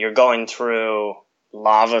You're going through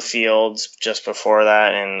lava fields just before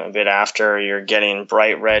that, and a bit after. You're getting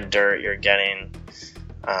bright red dirt. You're getting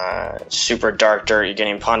super dark dirt. You're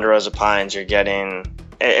getting ponderosa pines.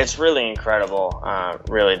 It's really incredible,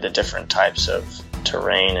 really, the different types of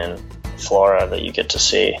terrain and flora that you get to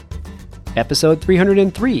see. Episode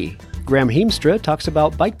 303. Graham Heemstra talks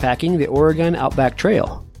about bikepacking the Oregon Outback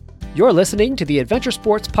Trail. You're listening to the Adventure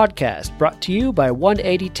Sports Podcast, brought to you by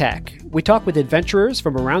 180 Tech. We talk with adventurers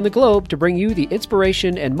from around the globe to bring you the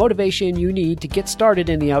inspiration and motivation you need to get started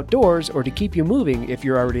in the outdoors or to keep you moving if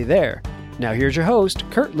you're already there. Now here's your host,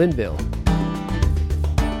 Kurt Linville.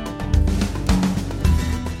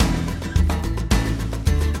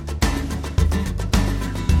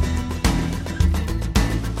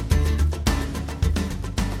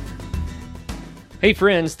 Hey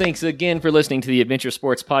friends, thanks again for listening to the Adventure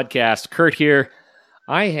Sports Podcast. Kurt here.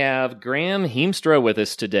 I have Graham Heemstra with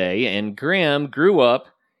us today, and Graham grew up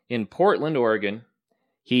in Portland, Oregon.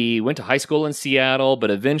 He went to high school in Seattle,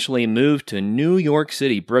 but eventually moved to New York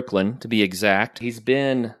City, Brooklyn, to be exact. He's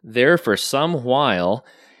been there for some while,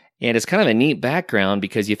 and it's kind of a neat background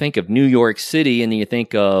because you think of New York City and then you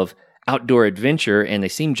think of outdoor adventure, and they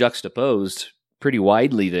seem juxtaposed pretty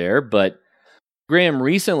widely there, but Graham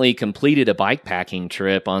recently completed a bikepacking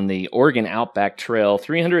trip on the Oregon Outback Trail,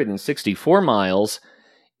 364 miles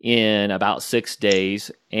in about 6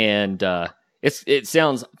 days, and it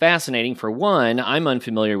sounds fascinating. For one, I'm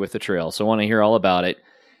unfamiliar with the trail, so I want to hear all about it.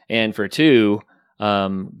 And for two,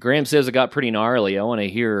 Graham says it got pretty gnarly. I want to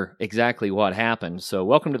hear exactly what happened. So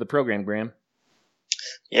welcome to the program, Graham.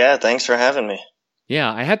 Yeah, thanks for having me.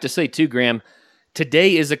 Yeah, I have to say too, Graham,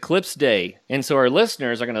 today is Eclipse Day, and so our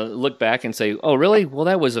listeners are going to look back and say, oh, really? Well,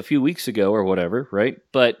 that was a few weeks ago or whatever, right?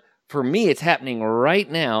 But for me, it's happening right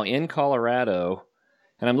now in Colorado,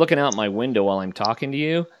 and I'm looking out my window while I'm talking to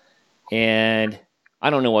you, and I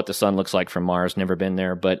don't know what the sun looks like from Mars, never been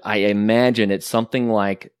there, but I imagine it's something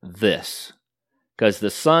like this, because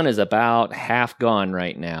the sun is about half gone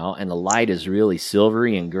right now, and the light is really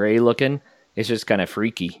silvery and gray looking. It's just kind of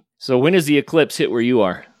freaky. So when does the eclipse hit where you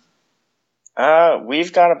are?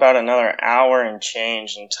 We've got about another hour and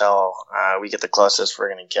change until we get the closest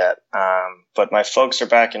we're going to get. But my folks are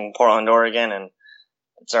back in Portland, Oregon, and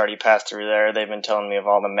it's already passed through there. They've been telling me of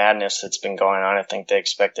all the madness that's been going on. I think they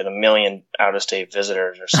expected 1 million out-of-state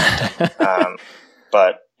visitors or something.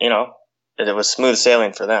 But, you know, it was smooth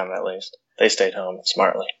sailing for them, at least. They stayed home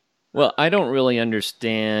smartly. Well, I don't really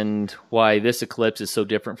understand why this eclipse is so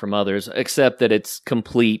different from others, except that it's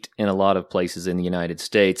complete in a lot of places in the United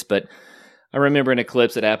States. But I remember an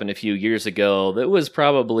eclipse that happened a few years ago that was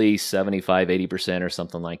probably 75, 80% or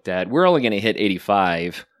something like that. We're only going to hit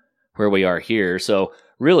 85 where we are here. So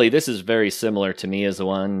really, this is very similar to me as the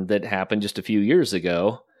one that happened just a few years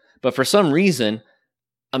ago. But for some reason,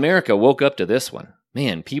 America woke up to this one.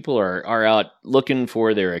 Man, people are out looking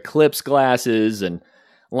for their eclipse glasses and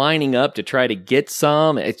lining up to try to get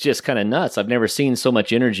some. It's just kind of nuts. I've never seen so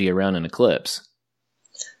much energy around an eclipse.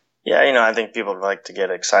 Yeah, you know, I think people like to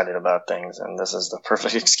get excited about things, and this is the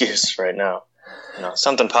perfect excuse right now. You know,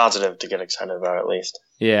 something positive to get excited about, at least.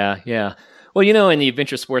 Yeah. Well, you know, in the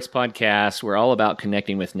Adventure Sports Podcast, we're all about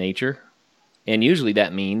connecting with nature, and usually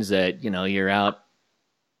that means that, you know, you're out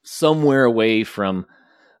somewhere away from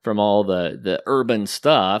all the urban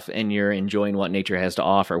stuff, and you're enjoying what nature has to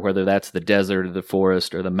offer, whether that's the desert or the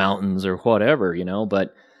forest or the mountains or whatever, you know,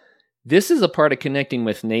 but this is a part of connecting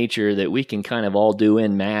with nature that we can kind of all do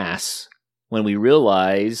en masse when we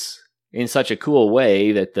realize in such a cool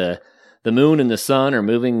way that the moon and the sun are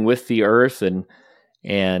moving with the earth, and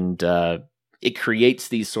it creates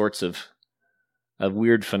these sorts of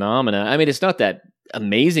weird phenomena. I mean, it's not that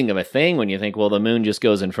amazing of a thing when you think, well, the moon just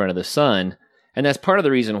goes in front of the sun, and that's part of the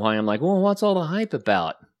reason why I'm like, well, what's all the hype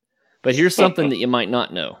about? But here's something that you might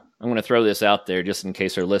not know. I'm going to throw this out there just in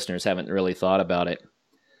case our listeners haven't really thought about it.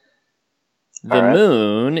 The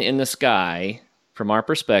moon in the sky, from our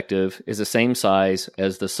perspective, is the same size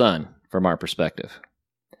as the sun from our perspective.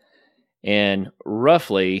 And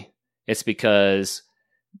roughly, it's because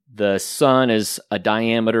the sun is a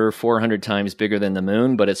diameter 400 times bigger than the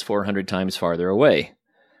moon, but it's 400 times farther away.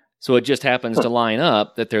 So it just happens to line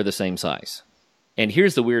up that they're the same size. And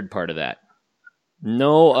here's the weird part of that.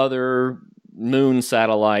 No other moon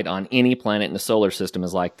satellite on any planet in the solar system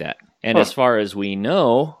is like that. And as far as we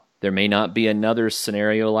know, there may not be another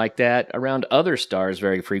scenario like that around other stars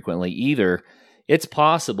very frequently either. It's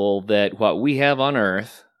possible that what we have on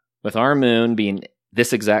Earth, with our moon being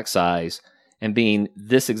this exact size and being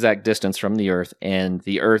this exact distance from the Earth and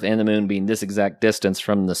the moon being this exact distance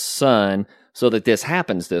from the sun, so that this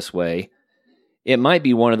happens this way, it might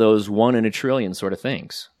be one of those 1 in a trillion sort of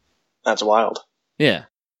things. That's wild. Yeah.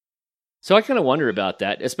 So I kind of wonder about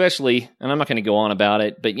that, especially, and I'm not going to go on about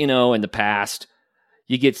it, but in the past,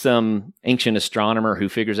 you get some ancient astronomer who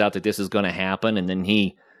figures out that this is going to happen, and then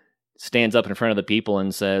he stands up in front of the people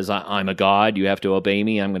and says, "I'm a god. You have to obey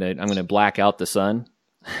me. I'm going to black out the sun."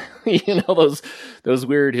 Those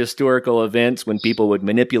weird historical events when people would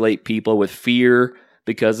manipulate people with fear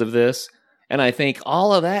because of this. And I think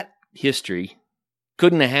all of that history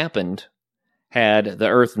couldn't have happened had the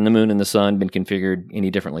Earth and the Moon and the Sun been configured any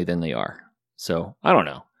differently than they are. So I don't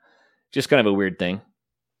know. Just kind of a weird thing.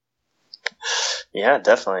 Yeah,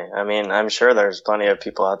 definitely. I mean, I'm sure there's plenty of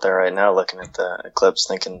people out there right now looking at the eclipse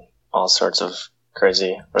thinking all sorts of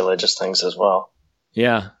crazy religious things as well.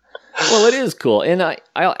 Yeah. Well, it is cool. And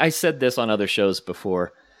I said this on other shows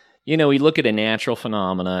before. We look at a natural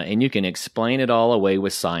phenomena and you can explain it all away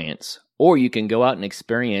with science. Or you can go out and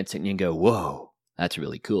experience it and you go, whoa, that's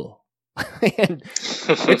really cool. And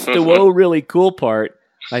it's the whoa, really cool part,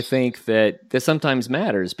 I think, that sometimes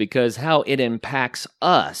matters, because how it impacts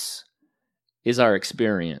us is our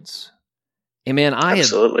experience. And man,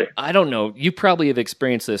 Absolutely. I don't know, you probably have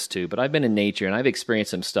experienced this too, but I've been in nature and I've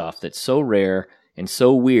experienced some stuff that's so rare and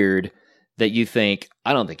so weird that you think,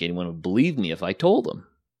 I don't think anyone would believe me if I told them.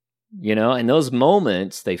 And those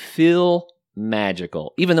moments, they feel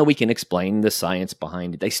magical. Even though we can explain the science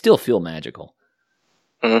behind it, they still feel magical.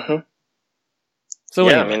 Mm-hmm. So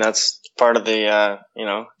yeah, anyway. I mean, that's part of the,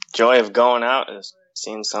 joy of going out, is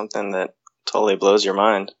seeing something that totally blows your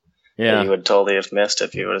mind. Yeah. That you would totally have missed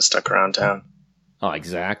if you would have stuck around town. Oh,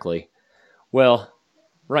 exactly. Well,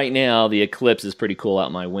 right now, the eclipse is pretty cool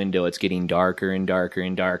out my window. It's getting darker and darker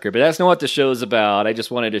and darker, but that's not what the show's about. I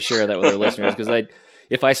just wanted to share that with our listeners, because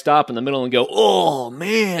if I stop in the middle and go, oh,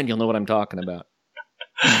 man, you'll know what I'm talking about.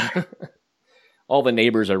 All the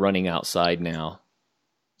neighbors are running outside now.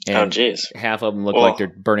 And oh, geez. Half of them look like they're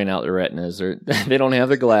burning out their retinas, or they don't have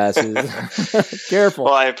their glasses. Careful.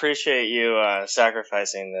 Well, I appreciate you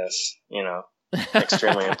sacrificing this,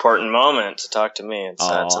 extremely important moment to talk to me. It's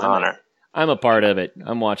an honor. I'm a part of it.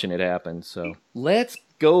 I'm watching it happen. So let's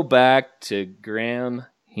go back to Graham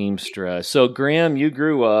Heemstra. So, Graham, you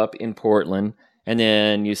grew up in Portland, and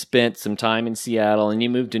then you spent some time in Seattle, and you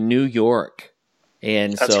moved to New York.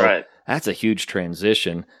 And that's right. That's a huge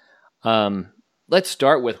transition. Let's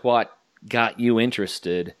start with what got you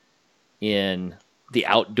interested in the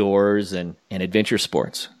outdoors and adventure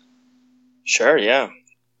sports. Sure, yeah.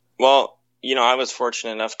 Well, I was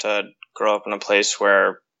fortunate enough to grow up in a place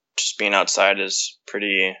where just being outside is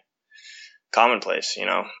pretty commonplace, and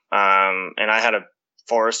I had a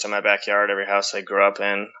forest in my backyard, every house I grew up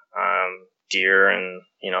in, deer and,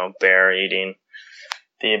 bear eating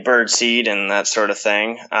the bird seed and that sort of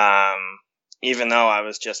thing. Even though I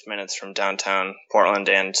was just minutes from downtown Portland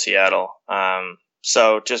and Seattle.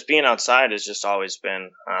 So just being outside has just always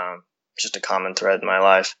been just a common thread in my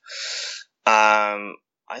life.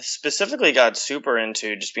 I specifically got super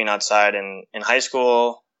into just being outside in high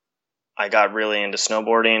school. I got really into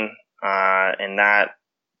snowboarding, and that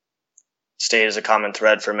stayed as a common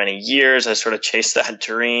thread for many years. I sort of chased that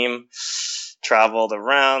dream, traveled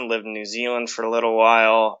around, lived in New Zealand for a little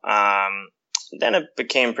while. Then it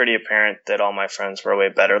became pretty apparent that all my friends were way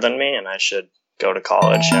better than me, and I should go to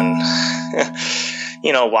college and,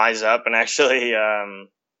 wise up and actually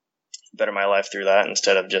better my life through that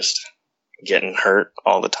instead of just getting hurt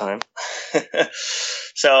all the time.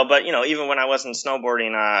 So, but, even when I wasn't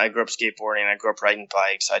snowboarding, I grew up skateboarding, I grew up riding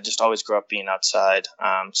bikes. I just always grew up being outside.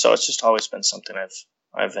 So it's just always been something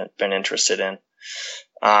I've been interested in.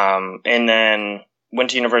 And then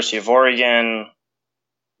went to University of Oregon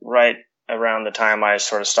right around the time I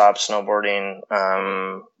sort of stopped snowboarding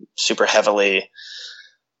super heavily.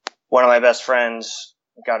 One of my best friends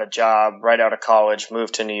got a job right out of college,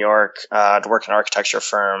 moved to New York to work in an architecture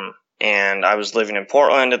firm, and I was living in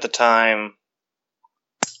Portland at the time.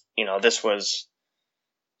 This was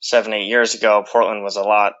 7-8 years ago. Portland was a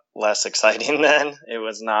lot less exciting then. It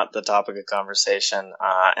was not the topic of conversation,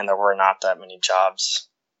 and there were not that many jobs.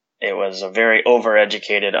 It was a very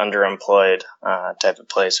overeducated, underemployed type of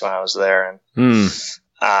place when I was there.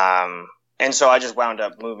 And so I just wound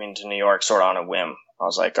up moving to New York sort of on a whim. I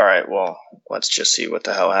was like, all right, well, let's just see what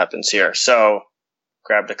the hell happens here. So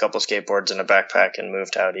grabbed a couple skateboards and a backpack and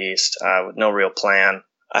moved out east with no real plan.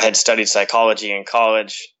 I had studied psychology in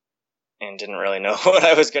college and didn't really know what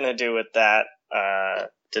I was going to do with that.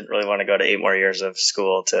 Didn't really want to go to 8 more years of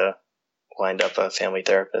school to wind up a family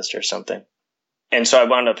therapist or something. And so I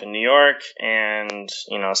wound up in New York and,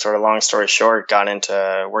 sort of long story short, got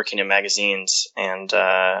into working in magazines and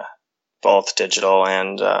both digital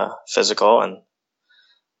and physical, and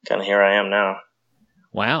kind of here I am now.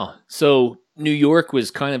 Wow. So New York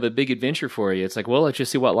was kind of a big adventure for you. It's like, well, let's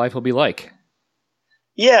just see what life will be like.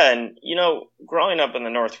 Yeah, and growing up in the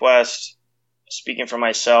Northwest, speaking for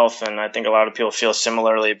myself, and I think a lot of people feel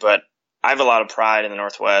similarly, but I have a lot of pride in the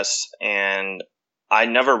Northwest, and I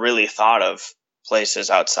never really thought of places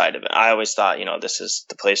outside of it. I always thought, this is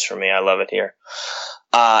the place for me. I love it here.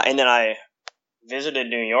 And then I visited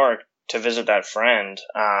New York to visit that friend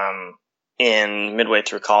in midway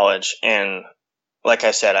through college, and like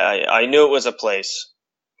I said, I knew it was a place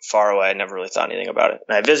far away. I never really thought anything about it.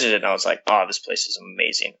 And I visited and I was like, oh, this place is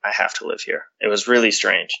amazing. I have to live here. It was really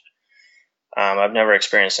strange. I've never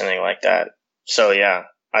experienced anything like that. So yeah,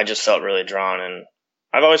 I just felt really drawn, and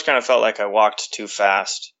I've always kind of felt like I walked too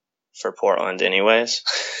fast for Portland anyways.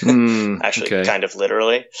 Actually, okay. Kind of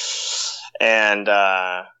literally. And,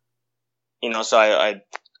 so I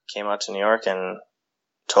came out to New York and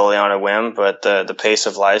totally on a whim, but the pace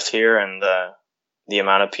of life here and the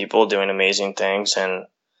amount of people doing amazing things, and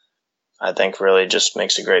I think really just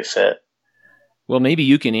makes a great fit. Well, maybe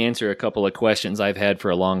you can answer a couple of questions I've had for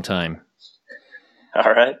a long time.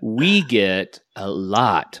 All right. We get a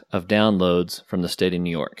lot of downloads from the state of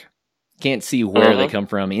New York. Can't see where they come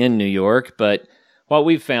from in New York, but what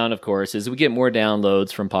we've found, of course, is we get more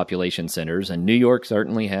downloads from population centers, and New York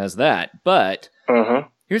certainly has that. But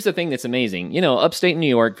here's the thing that's amazing. Upstate New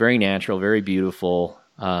York, very natural, very beautiful.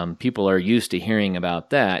 People are used to hearing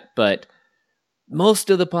about that, but most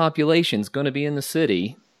of the population's going to be in the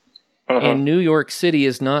city, and New York City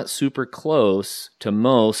is not super close to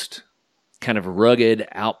most kind of rugged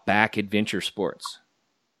outback adventure sports.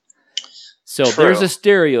 So there's a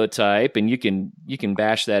stereotype, and you can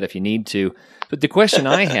bash that if you need to. But the question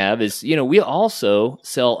I have is, we also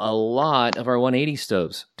sell a lot of our 180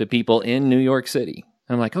 stoves to people in New York City.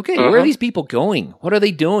 I'm like, okay, where are these people going? What are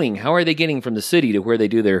they doing? How are they getting from the city to where they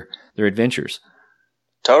do their adventures?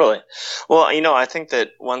 Totally. Well, I think that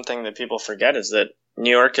one thing that people forget is that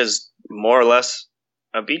New York is more or less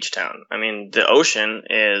a beach town. I mean, the ocean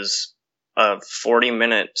is a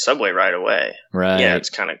 40-minute subway ride away. Right. Yeah, it's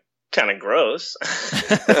kind of gross.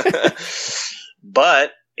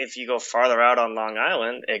 But if you go farther out on Long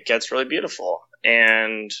Island, it gets really beautiful.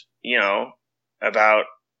 And,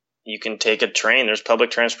 you can take a train. There's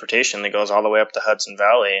public transportation that goes all the way up the Hudson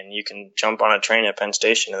Valley, and you can jump on a train at Penn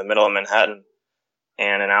Station in the middle of Manhattan.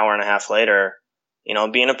 And an hour and a half later,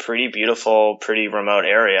 be in a pretty beautiful, pretty remote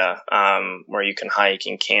area where you can hike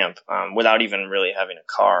and camp without even really having a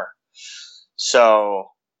car. So,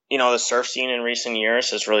 the surf scene in recent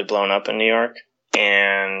years has really blown up in New York,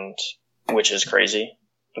 and which is crazy.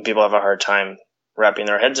 And people have a hard time wrapping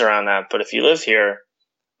their heads around that. But if you live here,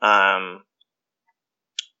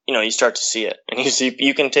 you start to see it, and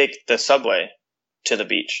you can take the subway to the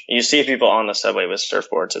beach. You see people on the subway with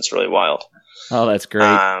surfboards. It's really wild. Oh, that's great.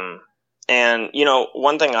 And,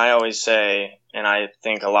 one thing I always say, and I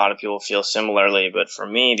think a lot of people feel similarly, but for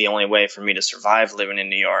me, the only way for me to survive living in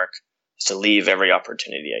New York is to leave every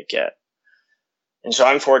opportunity I get. And so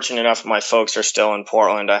I'm fortunate enough, my folks are still in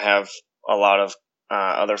Portland. I have a lot of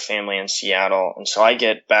other family in Seattle. And so I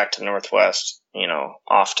get back to the Northwest,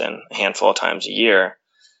 often, a handful of times a year.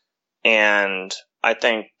 And I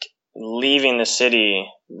think leaving the city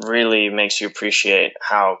really makes you appreciate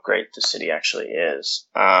how great the city actually is.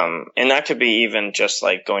 And that could be even just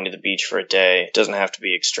like going to the beach for a day. It doesn't have to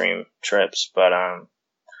be extreme trips. But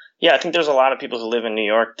I think there's a lot of people who live in New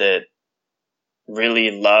York that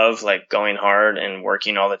really love like going hard and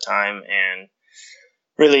working all the time and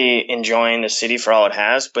really enjoying the city for all it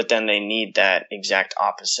has, but then they need that exact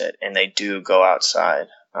opposite, and they do go outside.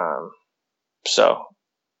 So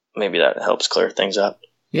maybe that helps clear things up.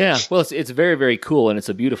 Yeah, well, it's very, very cool, and it's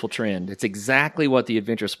a beautiful trend. It's exactly what the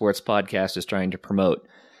Adventure Sports Podcast is trying to promote.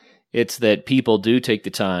 It's that people do take the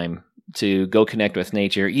time to go connect with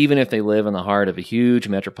nature, even if they live in the heart of a huge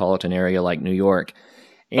metropolitan area like New York.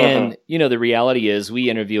 And, the reality is we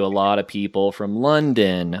interview a lot of people from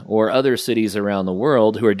London or other cities around the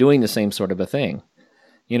world who are doing the same sort of a thing.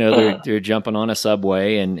 They're jumping on a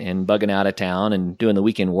subway and bugging out of town and doing the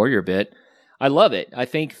weekend warrior bit. I love it. I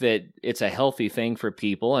think that it's a healthy thing for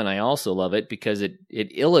people, and I also love it because it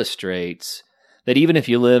illustrates that even if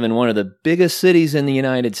you live in one of the biggest cities in the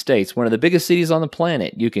United States, one of the biggest cities on the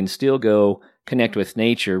planet, you can still go connect with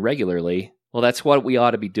nature regularly. Well, that's what we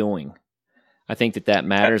ought to be doing. I think that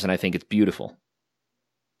matters, and I think it's beautiful.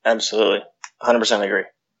 Absolutely. 100% agree.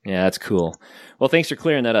 Yeah, that's cool. Well, thanks for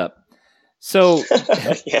clearing that up. So,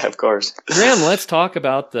 yeah, of course. Graham, let's talk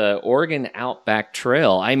about the Oregon Outback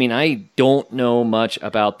Trail. I mean, I don't know much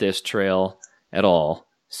about this trail at all.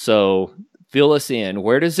 So, fill us in.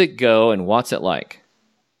 Where does it go, and what's it like?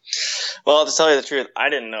 Well, to tell you the truth, I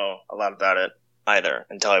didn't know a lot about it either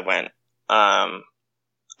until I went.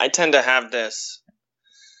 I tend to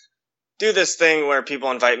do this thing where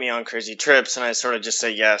people invite me on crazy trips and I sort of just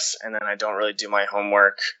say yes, and then I don't really do my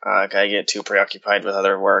homework. I get too preoccupied with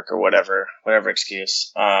other work or whatever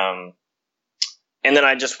excuse. And then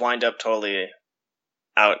I just wind up totally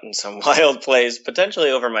out in some wild place,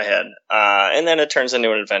 potentially over my head. And then it turns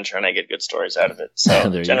into an adventure and I get good stories out of it.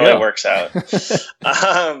 So generally it works out.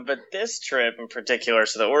 But this trip in particular,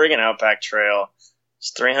 so the Oregon Outback Trail,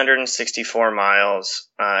 it's 364 miles,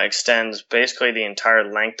 extends basically the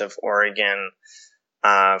entire length of Oregon,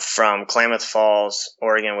 from Klamath Falls,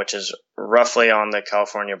 Oregon, which is roughly on the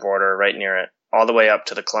California border, right near it, all the way up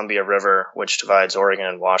to the Columbia River, which divides Oregon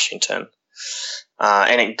and Washington.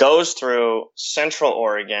 And it goes through Central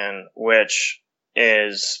Oregon, which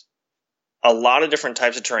is a lot of different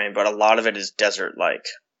types of terrain, but a lot of it is desert-like.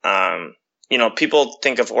 People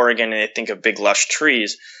think of Oregon and they think of big lush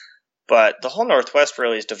trees, but the whole Northwest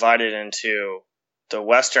really is divided into the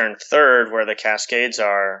western third where the Cascades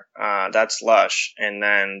are, that's lush. And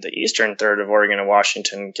then the eastern third of Oregon and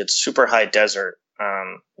Washington gets super high desert,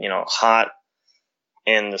 hot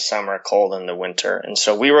in the summer, cold in the winter. And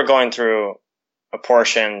so we were going through a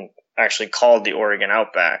portion actually called the Oregon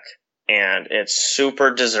Outback, and it's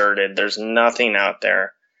super deserted. There's nothing out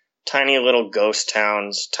there. Tiny little ghost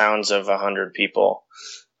towns of 100 people.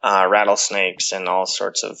 Rattlesnakes and all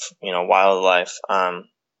sorts of, wildlife.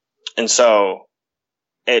 And so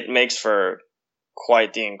it makes for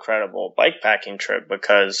quite the incredible bikepacking trip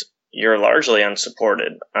because you're largely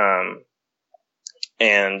unsupported.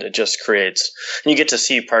 And it just you get to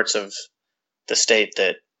see parts of the state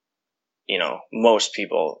that, most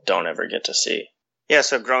people don't ever get to see. Yeah.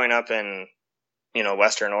 So growing up in,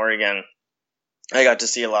 Western Oregon, I got to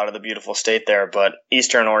see a lot of the beautiful state there, but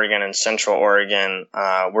Eastern Oregon and Central Oregon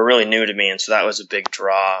were really new to me, and so that was a big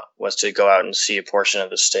draw, was to go out and see a portion of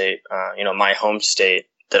the state, my home state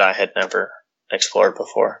that I had never explored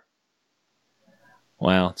before.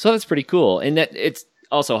 Wow. So that's pretty cool. And that it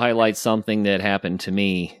also highlights something that happened to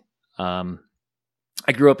me.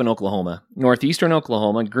 I grew up in Oklahoma, northeastern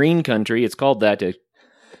Oklahoma, green country. It's called that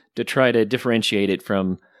to try to differentiate it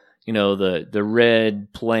from the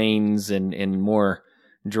red plains and more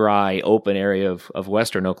dry, open area of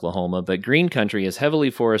western Oklahoma. But green country is heavily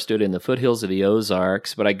forested in the foothills of the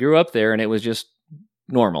Ozarks. But I grew up there, and it was just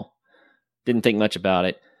normal. Didn't think much about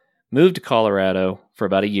it. Moved to Colorado for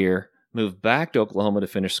about a year. Moved back to Oklahoma to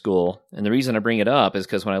finish school. And the reason I bring it up is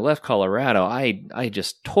because when I left Colorado, I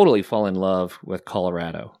just totally fell in love with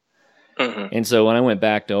Colorado. Mm-hmm. And so when I went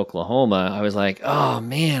back to Oklahoma, I was like, oh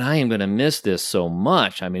man, I am going to miss this so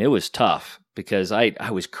much. I mean, it was tough because I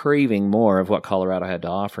was craving more of what Colorado had to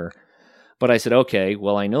offer. But I said, okay,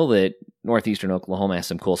 well, I know that northeastern Oklahoma has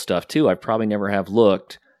some cool stuff too. I probably never have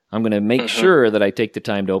looked. I'm going to make sure that I take the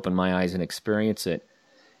time to open my eyes and experience it.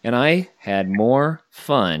 And I had more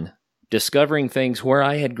fun discovering things where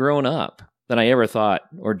I had grown up than I ever thought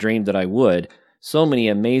or dreamed that I would. So many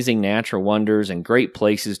amazing natural wonders and great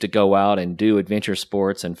places to go out and do adventure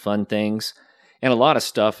sports and fun things. And a lot of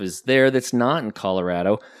stuff is there that's not in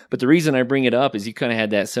Colorado. But the reason I bring it up is you kind of had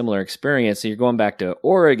that similar experience. So you're going back to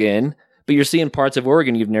Oregon, but you're seeing parts of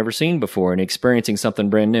Oregon you've never seen before and experiencing something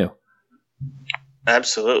brand new.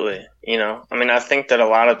 Absolutely. I think that a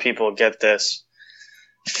lot of people get this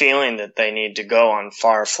feeling that they need to go on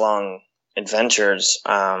far-flung adventures,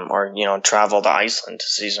 or travel to Iceland to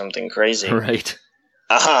see something crazy. Right.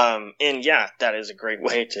 And yeah, that is a great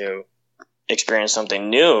way to experience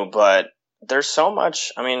something new, but there's so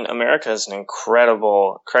much. America is an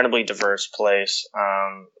incredibly diverse place,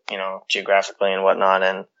 geographically and whatnot,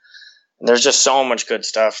 and there's just so much good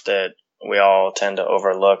stuff that we all tend to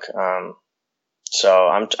overlook. So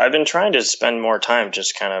I've been trying to spend more time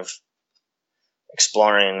just kind of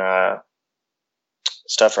exploring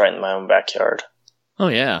stuff right in my own backyard. Oh,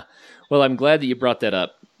 yeah. Well, I'm glad that you brought that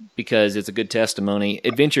up because it's a good testimony.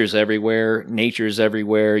 Adventure's everywhere. Nature's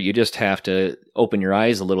everywhere. You just have to open your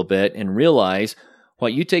eyes a little bit and realize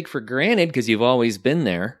what you take for granted because you've always been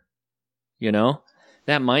there.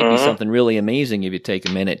 That might be something really amazing if you take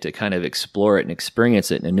a minute to kind of explore it and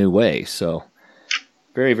experience it in a new way. So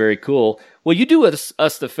very, very cool. Well, you do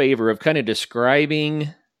us the favor of kind of describing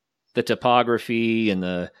the topography and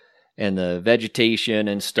the vegetation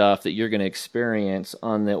and stuff that you're going to experience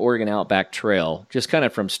on the Oregon Outback Trail, just kind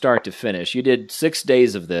of from start to finish. You did 6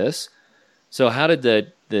 days of this. So how did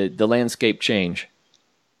the landscape change?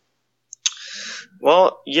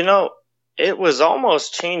 Well, it was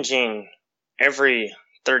almost changing every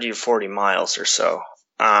 30 or 40 miles or so.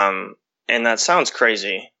 And that sounds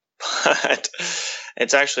crazy, but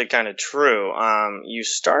It's actually kind of true. You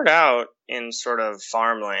start out in sort of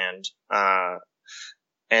farmland,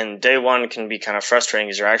 and day one can be kind of frustrating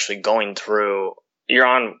because you're actually going through. You're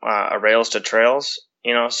on a rails to trails,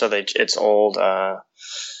 so it's old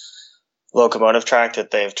locomotive track that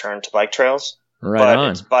they've turned to bike trails. Right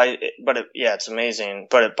on. It's amazing.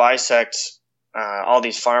 But it bisects all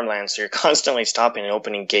these farmlands, so you're constantly stopping and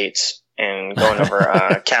opening gates and going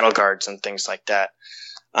over cattle guards and things like that.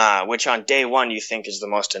 Which on day one you think is the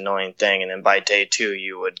most annoying thing, and then by day two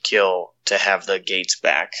you would kill to have the gates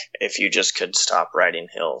back if you just could stop riding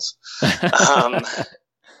hills.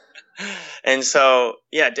 And so,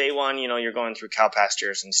 day one, you're going through cow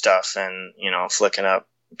pastures and stuff, and flicking up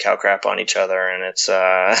cow crap on each other, and it's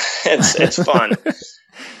it's fun.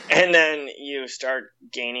 And then you start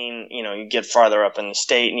gaining, you get farther up in the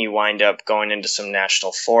state, and you wind up going into some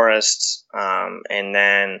national forests, and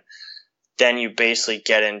then you basically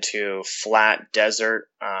get into flat desert.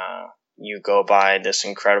 You go by this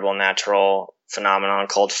incredible natural phenomenon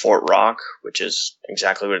called Fort Rock, which is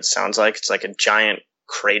exactly what it sounds like. It's like a giant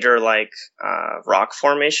crater-like rock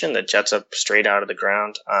formation that jets up straight out of the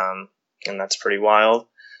ground, and that's pretty wild.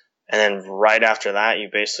 And then right after that, you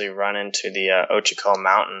basically run into the Ochiko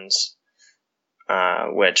Mountains,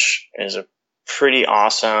 which is a pretty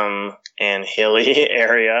awesome and hilly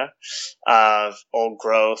area of old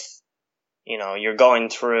growth. You're going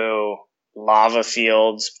through lava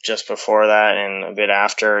fields just before that, and a bit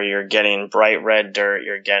after, you're getting bright red dirt,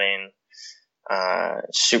 you're getting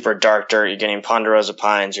super dark dirt, you're getting ponderosa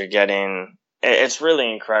pines, it's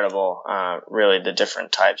really incredible, really the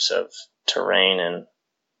different types of terrain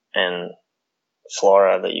and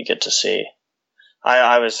flora that you get to see.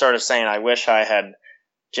 I was sort of saying I wish I had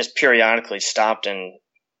just periodically stopped and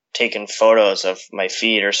taken photos of my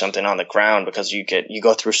feet or something on the ground, because you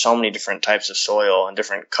go through so many different types of soil and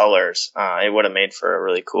different colors. It would have made for a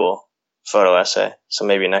really cool photo essay. So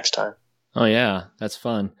maybe next time. Oh yeah, that's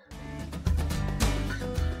fun.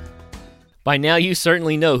 By now you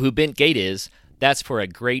certainly know who Bentgate is. That's for a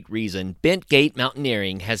great reason. Bentgate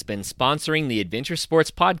Mountaineering has been sponsoring the Adventure Sports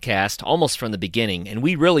Podcast almost from the beginning, and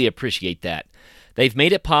we really appreciate that. They've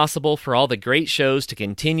made it possible for all the great shows to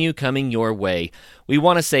continue coming your way. We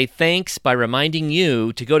want to say thanks by reminding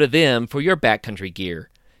you to go to them for your backcountry gear.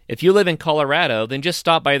 If you live in Colorado, then just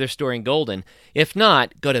stop by their store in Golden. If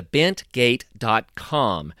not, go to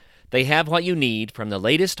bentgate.com. They have what you need, from the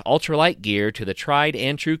latest ultralight gear to the tried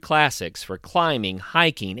and true classics for climbing,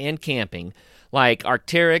 hiking, and camping, like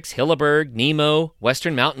Arc'teryx, Hilleberg, Nemo,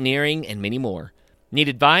 Western Mountaineering, and many more. Need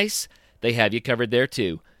advice? They have you covered there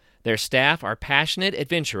too. Their staff are passionate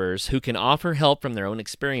adventurers who can offer help from their own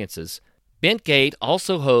experiences. Bentgate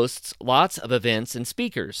also hosts lots of events and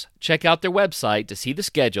speakers. Check out their website to see the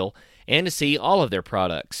schedule and to see all of their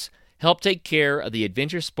products. Help take care of the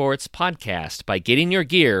Adventure Sports Podcast by getting your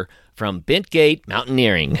gear from Bentgate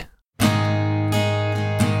Mountaineering.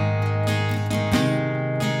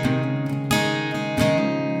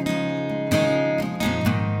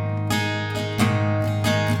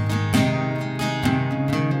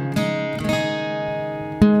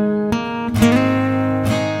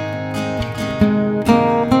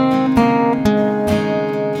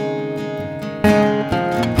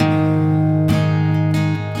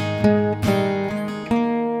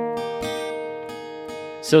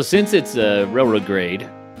 So since it's a railroad grade,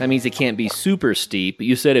 that means it can't be super steep, but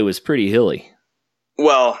you said it was pretty hilly.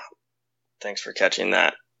 Well, thanks for catching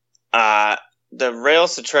that. The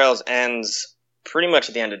Rails to Trails ends pretty much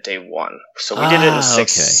at the end of day one. So we did it in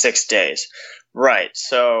six days. Right.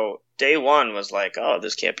 So day one was like, oh,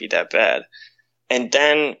 this can't be that bad. And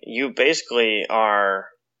then you basically are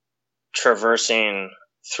traversing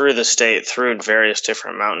through the state, through various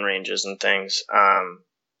different mountain ranges and things.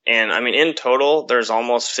 And I mean, in total, there's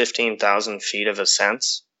almost 15,000 feet of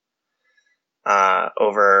ascents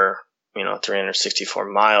over, 364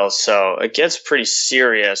 miles. So it gets pretty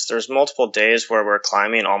serious. There's multiple days where we're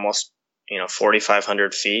climbing almost,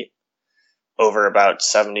 4,500 feet over about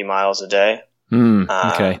 70 miles a day.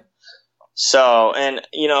 Okay. So, and,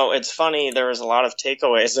 it's funny, there was a lot of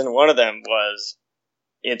takeaways, and one of them was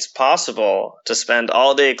it's possible to spend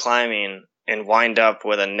all day climbing and wind up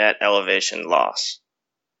with a net elevation loss.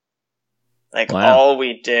 Wow. All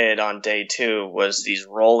we did on day two was these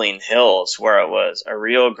rolling hills where it was a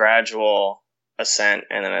real gradual ascent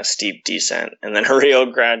and then a steep descent, and then a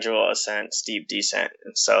real gradual ascent, steep descent.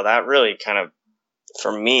 And so that really kind of,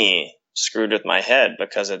 for me, screwed with my head,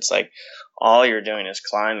 because it's like all you're doing is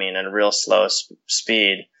climbing at a real slow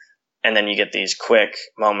speed, and then you get these quick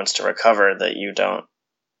moments to recover that you don't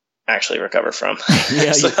actually recover from.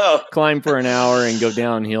 Yeah, so, you climb for an hour and go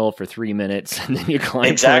downhill for 3 minutes, and then you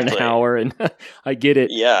climb for an hour, and I get it.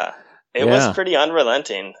 Yeah, it was pretty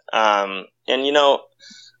unrelenting. And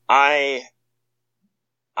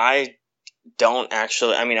I don't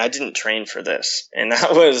actually. I mean, I didn't train for this, and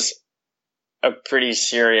that was a pretty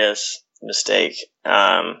serious mistake.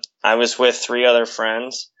 I was with 3 other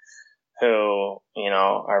friends who,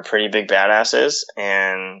 are pretty big badasses,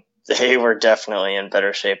 and they were definitely in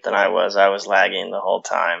better shape than I was. I was lagging the whole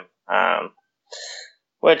time,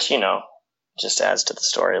 which, just adds to the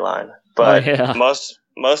storyline. But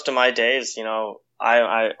most of my days,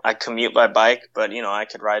 I commute by bike, but, I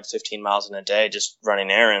could ride 15 miles in a day just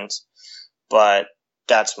running errands. But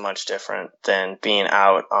that's much different than being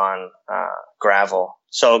out on gravel.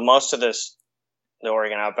 So most of the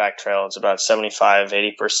Oregon Outback Trail is about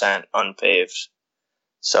 75-80% unpaved.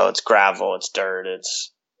 So it's gravel, it's dirt,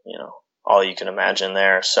 it's, all you can imagine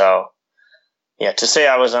there. So, yeah, to say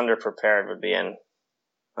I was underprepared would be an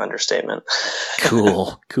understatement.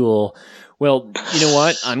 Cool. Well, you know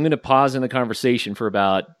what? I'm going to pause in the conversation for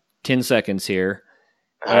about 10 seconds here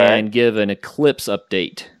and give an eclipse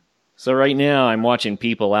update. So right now I'm watching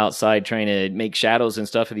people outside trying to make shadows and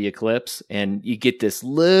stuff of the eclipse, and you get this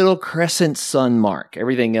little crescent sun mark.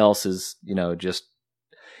 Everything else is, just,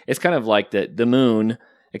 it's kind of like the moon,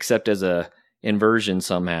 except as a inversion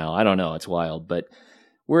somehow. I don't know. It's wild, but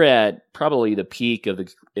we're at probably the peak of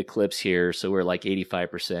the eclipse here. So we're like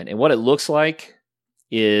 85%. And what it looks like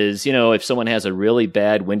is, if someone has a really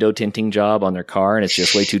bad window tinting job on their car and it's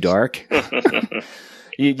just way too dark,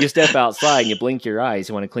 you step outside and you blink your eyes.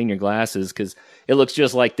 You want to clean your glasses because it looks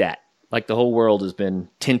just like that. Like the whole world has been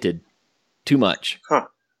tinted too much. Huh.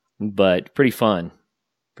 But pretty fun.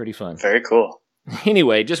 Very cool.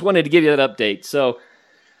 Anyway, just wanted to give you that update. So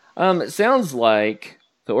it sounds like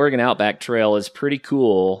the Oregon Outback Trail is pretty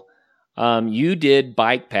cool. You did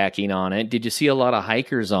bike packing on it. Did you see a lot of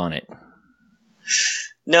hikers on it?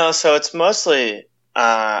 No, so it's mostly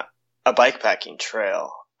a bike packing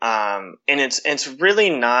trail. And it's really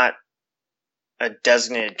not a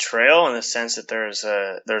designated trail in the sense that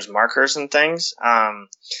there's markers and things.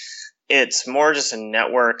 It's more just a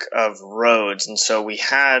network of roads. And so we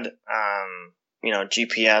had,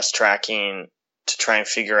 GPS tracking to try and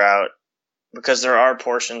figure out, because there are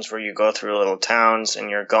portions where you go through little towns and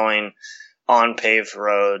you're going on paved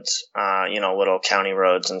roads, little county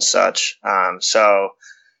roads and such. So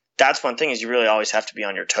that's one thing, is you really always have to be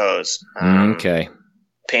on your toes. Okay.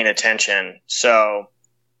 Paying attention. So,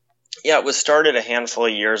 yeah, it was started a handful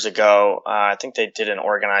of years ago. I think they did an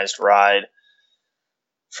organized ride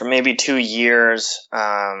for maybe 2 years,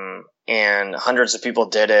 and hundreds of people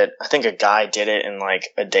did it. I think a guy did it in like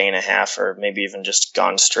a day and a half, or maybe even just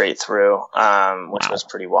gone straight through, which was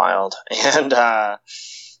pretty wild. And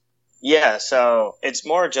so it's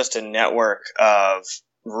more just a network of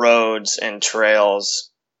roads and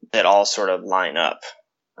trails that all sort of line up.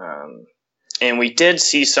 And we did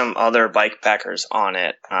see some other bike packers on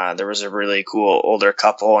it. There was a really cool older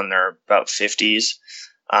couple, and they're about 50s.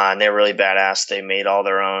 And they're really badass. They made all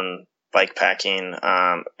their own bike packing,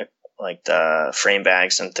 like the frame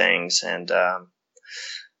bags and things. And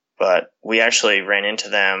but we actually ran into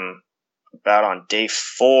them about on day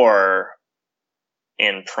 4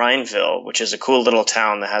 in Prineville, which is a cool little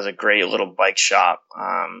town that has a great little bike shop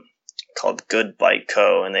called Good Bike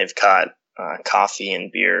Co. And they've got coffee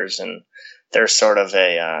and beers, and they're sort of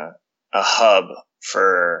a hub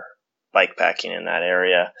for bike packing in that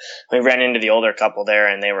area. We ran into the older couple there,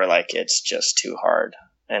 and they were like, it's just too hard.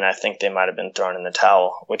 And I think they might have been thrown in the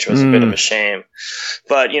towel, which was a bit of a shame.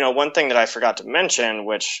 But, one thing that I forgot to mention,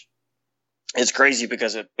 which is crazy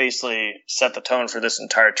because it basically set the tone for this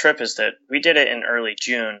entire trip, is that we did it in early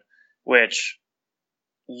June, which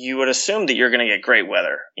you would assume that you're going to get great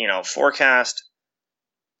weather. Forecast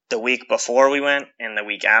the week before we went and the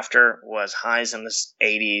week after was highs in the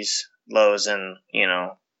 80s, lows in,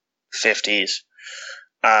 50s.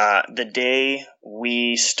 The day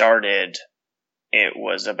we started, it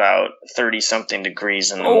was about 30 something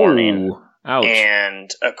degrees in the morning. Ouch. And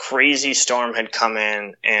a crazy storm had come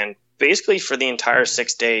in, and basically for the entire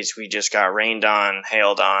 6 days, we just got rained on,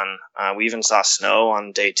 hailed on. We even saw snow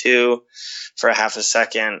on day 2 for a half a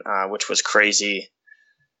second, which was crazy.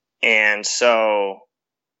 And so,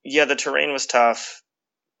 yeah, the terrain was tough,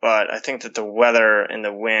 but I think that the weather and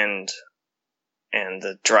the wind and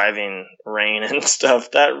the driving rain and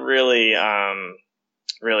stuff, that really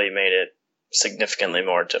made it significantly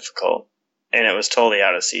more difficult. And it was totally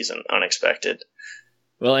out of season, unexpected.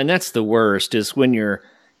 Well, and that's the worst, is when you're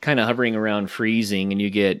kind of hovering around freezing and you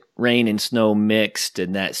get rain and snow mixed,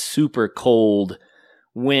 and that super cold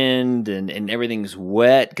wind and everything's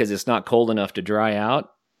wet because it's not cold enough to dry out.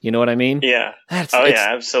 You know what I mean? Yeah.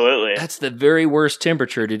 Absolutely. That's the very worst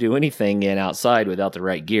temperature to do anything in outside without the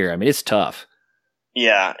right gear. I mean, it's tough.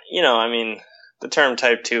 Yeah. The term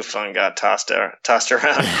Type 2 fun got tossed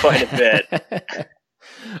around quite a bit.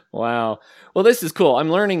 Wow. Well, this is cool. I'm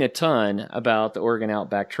learning a ton about the Oregon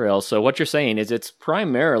Outback Trail. So what you're saying is it's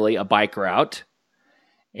primarily a bike route.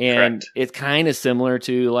 And Correct. It's kind of similar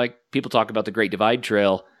to, like, people talk about the Great Divide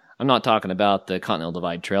Trail. I'm not talking about the Continental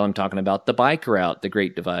Divide Trail. I'm talking about the bike route, the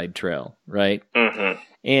Great Divide Trail, right? Mm-hmm.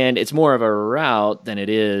 And it's more of a route than it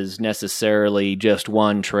is necessarily just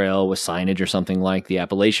one trail with signage or something like the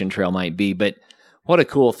Appalachian Trail might be. But what a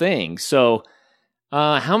cool thing. So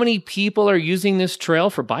how many people are using this trail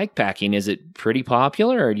for bike packing? Is it pretty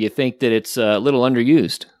popular, or do you think that it's a little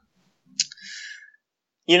underused?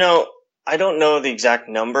 I don't know the exact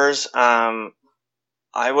numbers. I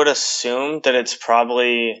would assume that it's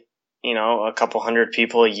probably, a couple hundred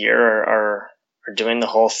people a year are doing the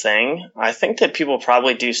whole thing. I think that people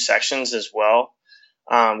probably do sections as well.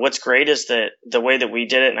 What's great is that the way that we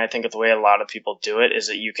did it, and I think the way a lot of people do it, is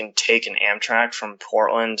that you can take an Amtrak from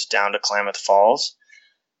Portland down to Klamath Falls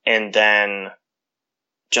and then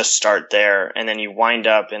just start there. And then you wind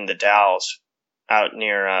up in the Dalles out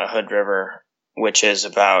near Hood River, which is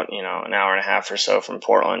about, an hour and a half or so from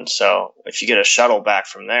Portland. So if you get a shuttle back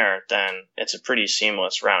from there, then it's a pretty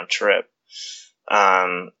seamless round trip.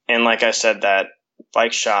 And like I said, that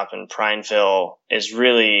bike shop in Prineville is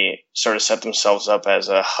really sort of set themselves up as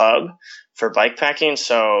a hub for bike packing.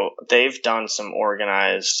 So they've done some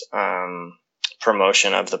organized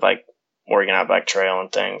promotion of the Oregon Outback Trail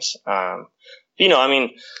and things. I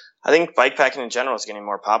think bike packing in general is getting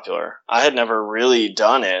more popular. I had never really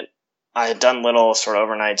done it. I had done little sort of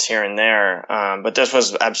overnights here and there, but this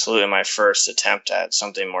was absolutely my first attempt at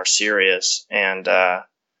something more serious. And,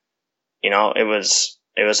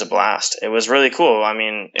 it was a blast. It was really cool. I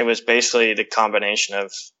mean, it was basically the combination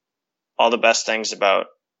of all the best things about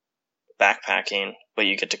backpacking, but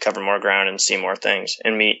you get to cover more ground and see more things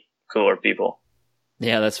and meet cooler people.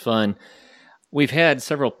 Yeah, that's fun. We've had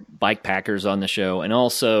several bike packers on the show, and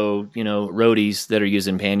also, roadies that are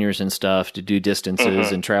using panniers and stuff to do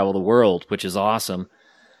distances and travel the world, which is awesome.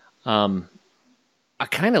 I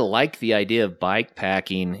kind of like the idea of bike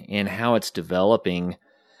packing and how it's developing.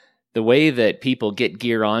 The way that people get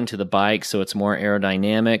gear onto the bike so it's more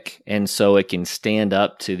aerodynamic and so it can stand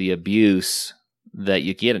up to the abuse that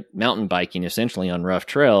you get mountain biking essentially on rough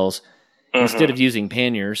trails. Instead of using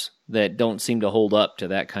panniers that don't seem to hold up to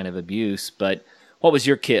that kind of abuse. But what was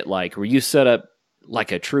your kit like? Were you set up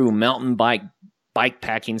like a true mountain bike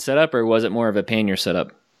packing setup, or was it more of a pannier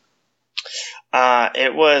setup?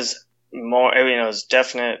 It was more, it was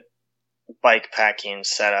definite bike packing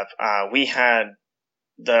setup. We had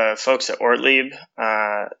the folks at Ortlieb,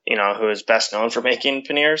 who is best known for making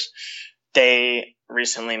panniers. They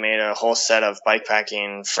recently made a whole set of bike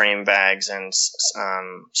packing frame bags and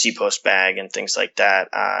C-post bag and things like that.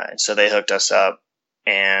 And so they hooked us up,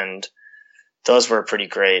 and those were pretty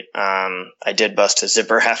great. I did bust a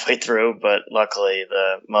zipper halfway through, but luckily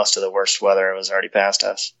most of the worst weather was already past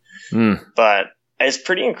us. But it's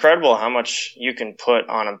pretty incredible how much you can put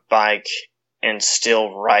on a bike and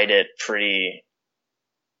still ride it pretty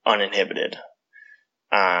uninhibited.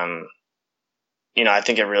 I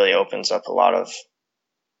think it really opens up a lot of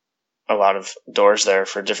doors there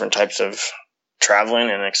for different types of traveling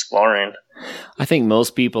and exploring. I think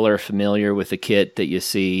most people are familiar with the kit that you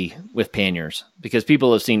see with panniers, because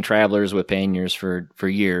people have seen travelers with panniers for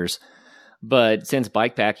years. But since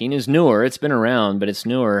bike packing is newer, it's been around, but it's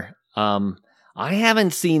newer. I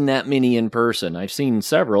haven't seen that many in person. I've seen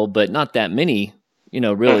several, but not that many,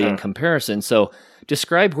 really in comparison. So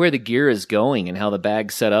describe where the gear is going and how the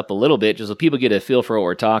bag's set up a little bit, just so people get a feel for what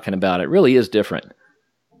we're talking about. It really is different.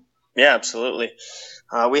 Yeah, absolutely.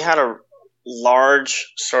 We had a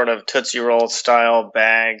large sort of Tootsie Roll style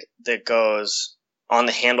bag that goes on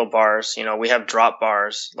the handlebars. We have drop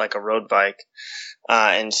bars like a road bike.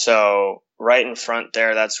 And so right in front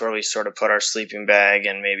there, that's where we sort of put our sleeping bag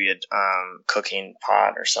and maybe a cooking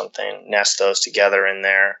pot or something, nest those together in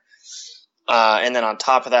there. And then on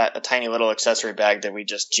top of that, a tiny little accessory bag that we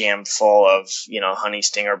just jam full of, honey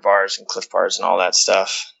stinger bars and Cliff bars and all that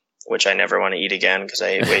stuff, which I never want to eat again because I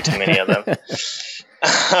ate way too many of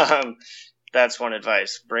them. That's one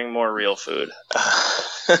advice. Bring more real food.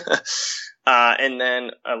 And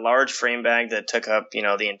then a large frame bag that took up,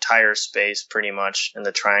 the entire space pretty much in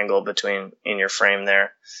the triangle in your frame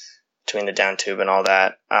there, between the down tube and all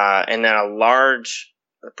that. And then a large,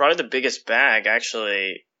 probably the biggest bag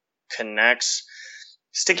actually connects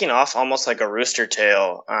sticking off almost like a rooster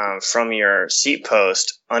tail from your seat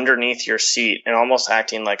post underneath your seat and almost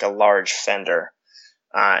acting like a large fender.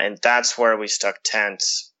 And that's where we stuck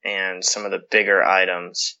tents and some of the bigger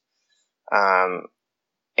items. And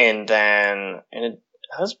that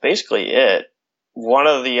was basically it. One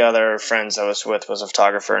of the other friends I was with was a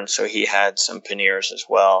photographer, and so he had some panniers as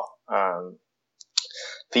well.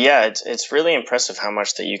 But yeah, it's really impressive how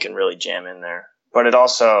much that you can really jam in there. But it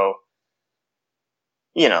also,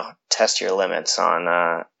 test your limits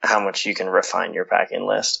on how much you can refine your packing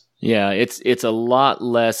list. Yeah, it's a lot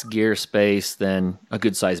less gear space than a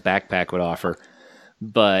good-sized backpack would offer,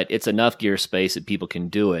 but it's enough gear space that people can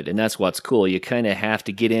do it, and that's what's cool. You kind of have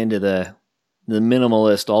to get into the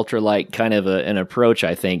minimalist, ultralight kind of an approach,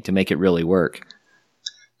 I think, to make it really work.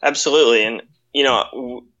 Absolutely, and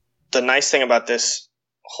the nice thing about this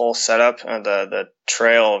whole setup, the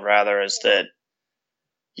trail rather, is that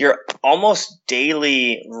you're almost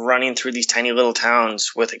daily running through these tiny little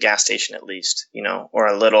towns with a gas station at least, or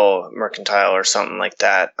a little mercantile or something like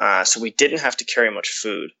that. So we didn't have to carry much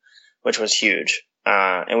food, which was huge.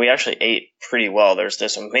 And we actually ate pretty well. There's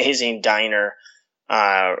this amazing diner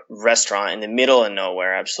restaurant in the middle of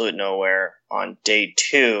nowhere, absolute nowhere, on day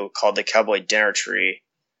 2 called the Cowboy Dinner Tree.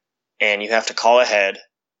 And you have to call ahead.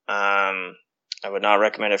 I would not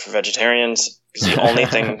recommend it for vegetarians. The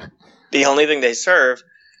only thing they serve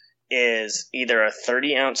is either a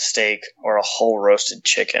 30-ounce steak or a whole roasted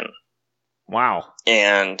chicken. Wow.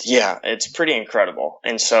 And yeah, it's pretty incredible.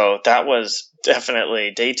 And so that was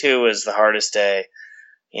definitely, day 2 was the hardest day.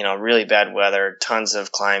 Really bad weather, tons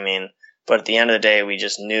of climbing. But at the end of the day, we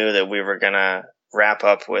just knew that we were going to wrap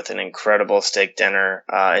up with an incredible steak dinner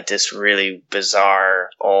at this really bizarre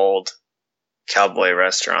old cowboy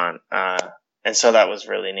restaurant. And so that was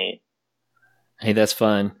really neat. Hey, that's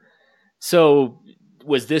fun. So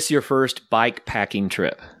was this your first bike packing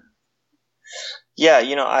trip? Yeah,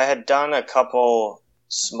 I had done a couple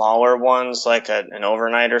smaller ones, like an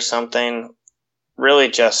overnight or something. Really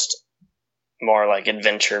just more like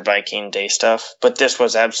adventure biking day stuff. But this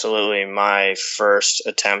was absolutely my first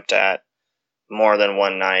attempt at more than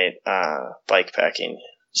one night bike packing.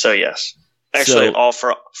 So yes. Actually,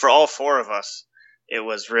 for all 4 of us, it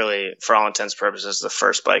was really, for all intents and purposes, the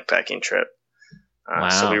first bike packing trip. Wow.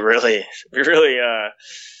 So we really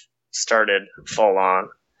started full on.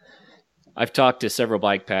 I've talked to several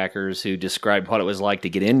bike packers who described what it was like to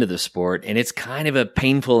get into the sport, and it's kind of a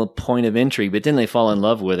painful point of entry, but then they fall in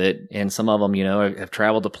love with it, and some of them, have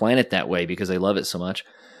traveled the planet that way because they love it so much.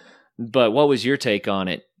 But what was your take on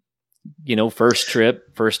it? First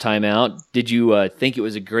trip, first time out. Did you think it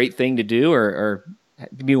was a great thing to do, or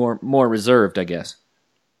be more reserved, I guess?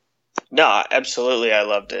 No, absolutely. I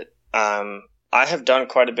loved it. I have done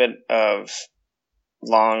quite a bit of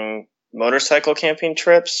long motorcycle camping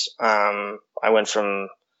trips. I went from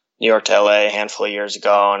New York to LA a handful of years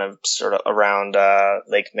ago, and I'm sort of around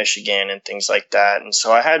Lake Michigan and things like that. And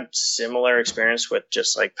so I had similar experience with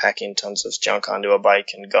just like packing tons of junk onto a bike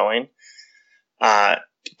and going.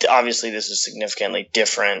 Obviously, this is significantly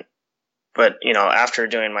different. But, after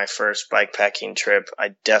doing my first bike packing trip,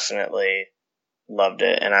 I definitely loved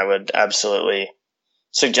it. And I would absolutely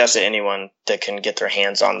suggest to anyone that can get their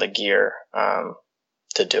hands on the gear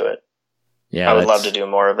to do it. Yeah, I would love to do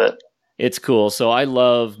more of it. It's cool. So I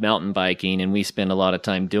love mountain biking, and we spend a lot of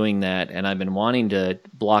time doing that. And I've been wanting to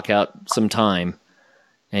block out some time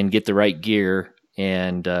and get the right gear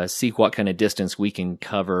and see what kind of distance we can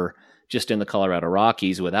cover just in the Colorado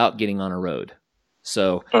Rockies without getting on a road.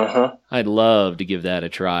 So I'd love to give that a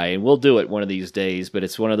try, and we'll do it one of these days. But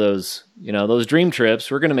it's one of those, those dream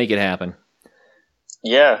trips. We're going to make it happen.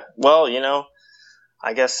 Yeah. Well,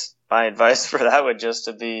 I guess my advice for that would just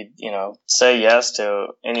to be, say yes to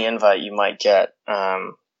any invite you might get.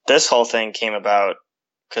 This whole thing came about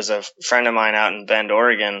because a friend of mine out in Bend,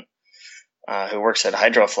 Oregon, who works at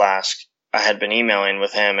Hydro Flask, I had been emailing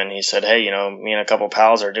with him, and he said, hey, me and a couple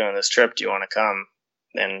pals are doing this trip. Do you want to come?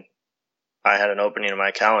 And I had an opening in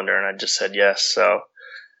my calendar, and I just said yes. So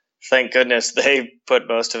thank goodness they put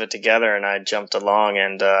most of it together, and I jumped along.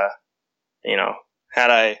 And, had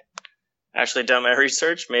I actually done my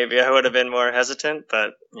research, maybe I would have been more hesitant.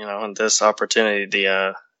 But, in this opportunity,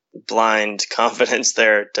 the blind confidence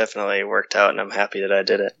there definitely worked out, and I'm happy that I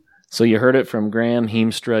did it. So you heard it from Graham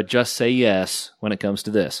Heemstra. Just say yes when it comes to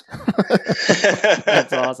this.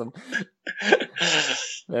 That's awesome.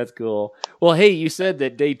 That's cool. Well, hey, you said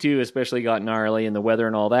that day 2 especially got gnarly and the weather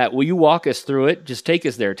and all that. Will you walk us through it? Just take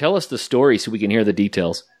us there. Tell us the story so we can hear the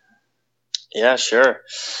details. Yeah, sure.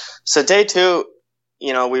 So day 2,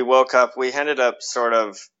 we woke up. We ended up sort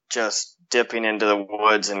of just dipping into the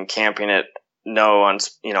woods and camping at know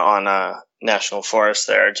on a national forest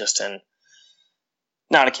there, just in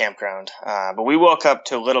not a campground. But we woke up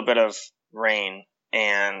to a little bit of rain,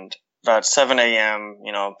 and about 7 a.m.,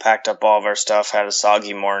 packed up all of our stuff, had a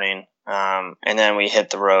soggy morning, and then we hit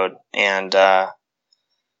the road and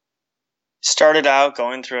started out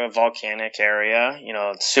going through a volcanic area.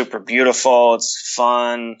 It's super beautiful, it's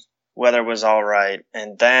fun, weather was all right,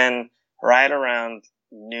 and then right around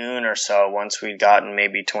noon or so, once we'd gotten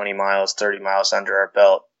maybe 20 miles, 30 miles under our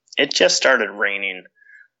belt, it just started raining.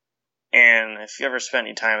 And if you ever spent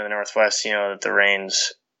any time in the Northwest, you know that the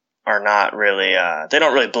rains are not really, they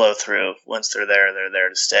don't really blow through. Once they're there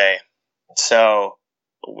to stay. So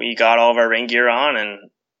we got all of our rain gear on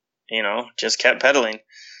and, just kept pedaling.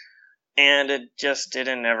 And it just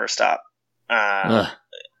didn't ever stop.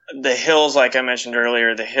 The hills, like I mentioned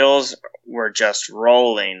earlier, the hills were just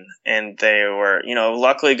rolling, and they were,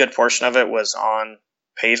 luckily a good portion of it was on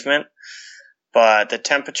pavement, but the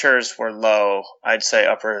temperatures were low. I'd say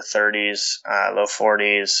upper 30s, low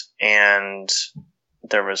 40s, and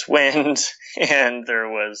there was wind, and there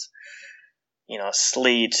was,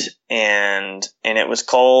 sleet, and it was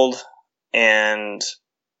cold. And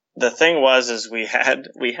the thing is we had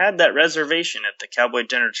that reservation at the Cowboy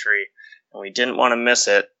Dinner Tree, and we didn't want to miss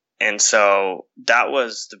it. And so that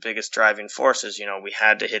was the biggest driving force is, we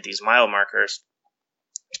had to hit these mile markers.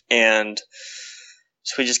 And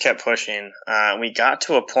so we just kept pushing. We got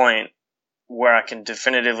to a point where I can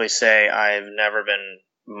definitively say I've never been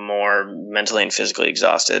more mentally and physically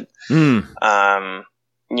exhausted. I've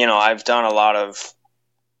done a lot of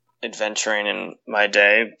adventuring in my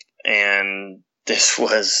day, and this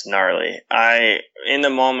was gnarly. In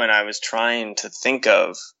the moment, I was trying to think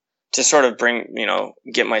of, to sort of bring,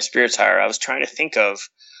 get my spirits higher. I was trying to think of,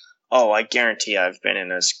 I guarantee I've been in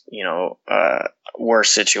this, worse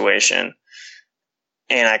situation.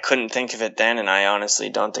 And I couldn't think of it then, and I honestly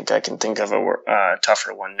don't think I can think of a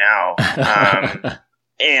tougher one now.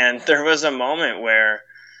 And there was a moment where,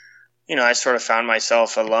 I sort of found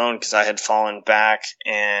myself alone because I had fallen back,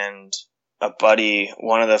 and a buddy,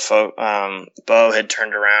 one of the Bo, had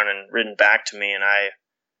turned around and ridden back to me, and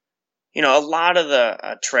a lot of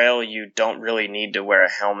the trail, you don't really need to wear a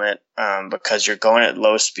helmet because you're going at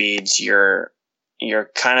low speeds. You're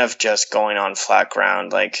kind of just going on flat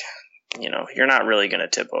ground. Like, you're not really going to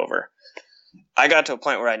tip over. I got to a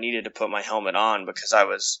point where I needed to put my helmet on because I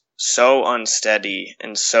was so unsteady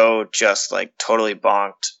and so just like totally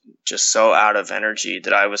bonked, just so out of energy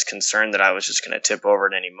that I was concerned that I was just going to tip over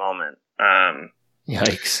at any moment.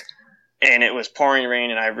 Yikes. And it was pouring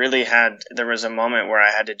rain, and there was a moment where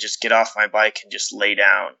I had to just get off my bike and just lay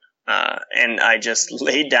down. And I just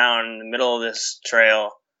laid down in the middle of this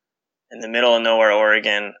trail, in the middle of nowhere,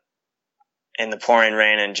 Oregon, in the pouring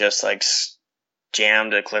rain, and just like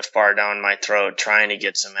jammed a Cliff Bar down my throat, trying to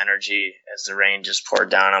get some energy as the rain just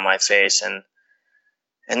poured down on my face. And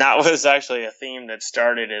that was actually a theme that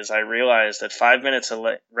started as I realized that 5 minutes of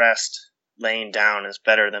rest laying down is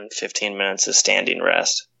better than 15 minutes of standing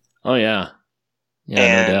rest. Oh, yeah.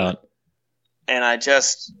 Yeah, no doubt. And I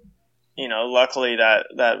just, luckily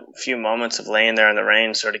that few moments of laying there in the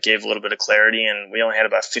rain sort of gave a little bit of clarity, and we only had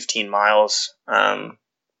about 15 miles,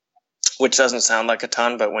 which doesn't sound like a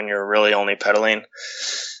ton, but when you're really only pedaling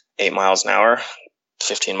 8 miles an hour,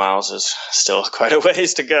 15 miles is still quite a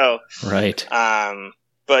ways to go. Right.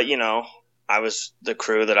 But, the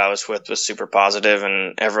crew that I was with was super positive,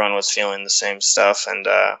 and everyone was feeling the same stuff. And,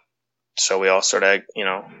 so we all sort of,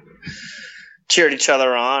 cheered each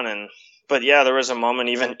other on. But yeah, there was a moment,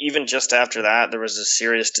 even just after that, there was a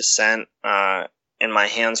serious descent, and my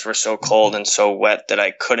hands were so cold and so wet that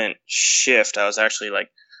I couldn't shift. I was actually like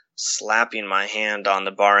slapping my hand on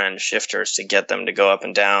the bar end shifters to get them to go up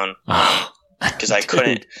and down, because I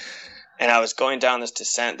couldn't. And I was going down this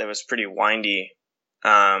descent that was pretty windy,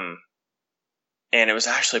 and it was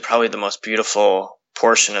actually probably the most beautiful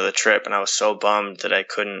portion of the trip, and I was so bummed that I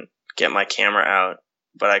couldn't get my camera out,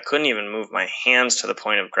 but I couldn't even move my hands to the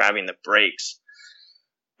point of grabbing the brakes,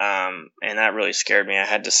 and that really scared me. I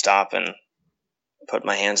had to stop and put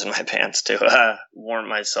my hands in my pants to warm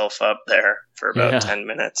myself up there for about 10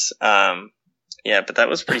 minutes. But that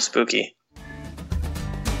was pretty spooky.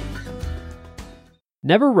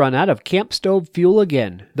 Never run out of camp stove fuel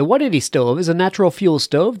again. The 180 stove is a natural fuel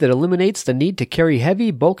stove that eliminates the need to carry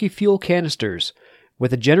heavy, bulky fuel canisters.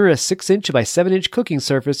 With a generous 6-inch by 7-inch cooking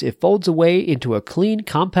surface, it folds away into a clean,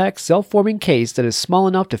 compact, self-forming case that is small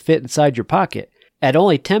enough to fit inside your pocket. At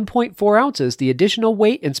only 10.4 ounces, the additional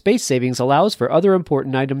weight and space savings allows for other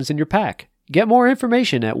important items in your pack. Get more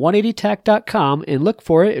information at 180tac.com and look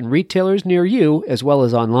for it in retailers near you as well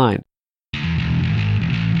as online.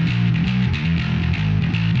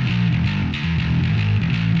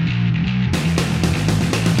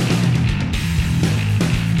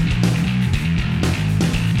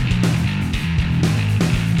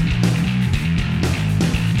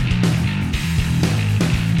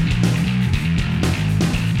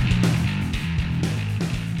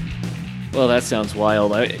 Well, that sounds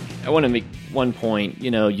wild. I want to make one point.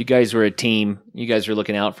 You guys were a team. You guys were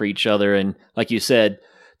looking out for each other. And like you said,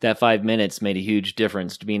 that 5 minutes made a huge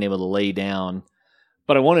difference to being able to lay down.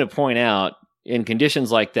 But I wanted to point out, in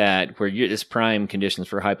conditions like that, where it's prime conditions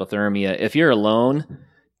for hypothermia, if you're alone,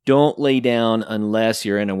 don't lay down unless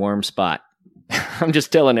you're in a warm spot. I'm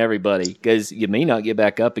just telling everybody, because you may not get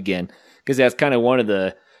back up again, because that's kind of one of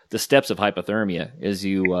the steps of hypothermia, is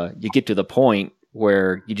you get to the point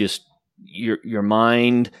where your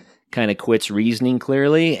mind kind of quits reasoning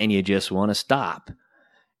clearly and you just want to stop.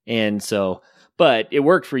 And so, but it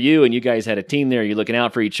worked for you, and you guys had a team there. You're looking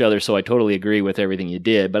out for each other, so I totally agree with everything you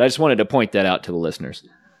did. But I just wanted to point that out to the listeners.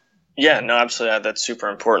 Yeah, no, absolutely. That's super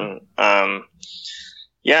important.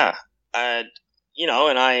 Yeah, and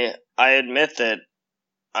I admit that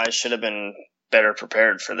I should have been better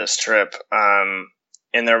prepared for this trip.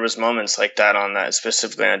 And there was moments like that on that,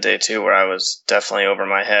 specifically on day 2, where I was definitely over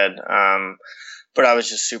my head. But I was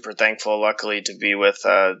just super thankful, luckily, to be with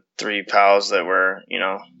 3 pals that were,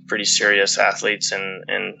 pretty serious athletes and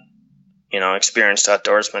experienced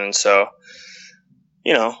outdoorsmen. And so,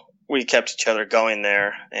 we kept each other going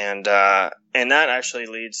there. And that actually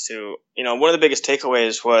leads to, one of the biggest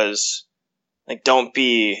takeaways was, like, don't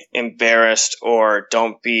be embarrassed or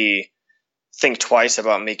think twice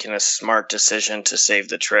about making a smart decision to save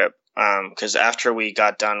the trip. Because after we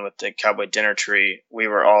got done with the cowboy dinner tree, we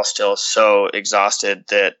were all still so exhausted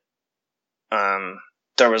that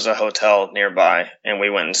there was a hotel nearby, and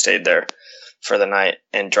we went and stayed there for the night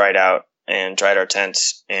and dried out and dried our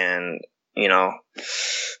tents, and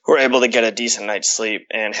were able to get a decent night's sleep.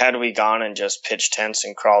 And had we gone and just pitched tents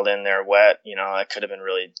and crawled in there wet, that could have been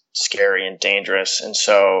really scary and dangerous. And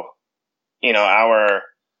so,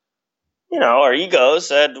 our egos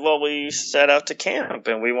said, well, we set out to camp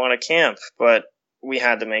and we want to camp, but we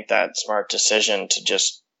had to make that smart decision to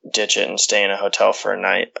just ditch it and stay in a hotel for a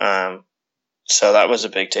night. So that was a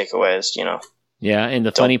big takeaway, is, Yeah, and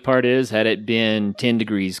the funny part is, had it been 10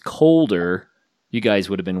 degrees colder, you guys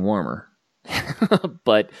would have been warmer.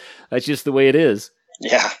 But that's just the way it is.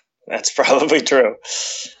 Yeah, that's probably true.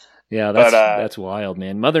 Yeah, that's wild,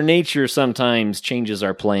 man. Mother Nature sometimes changes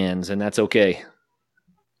our plans, and that's okay.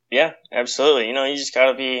 Yeah, absolutely. You just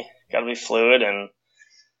gotta be fluid, and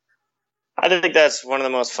I think that's one of the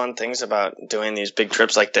most fun things about doing these big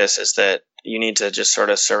trips like this, is that you need to just sort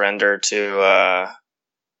of surrender to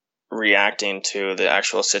reacting to the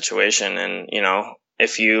actual situation. And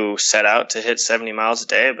if you set out to hit 70 miles a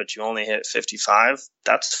day, but you only hit 55,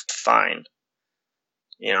 that's fine.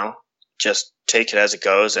 Just take it as it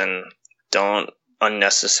goes, and don't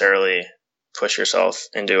unnecessarily push yourself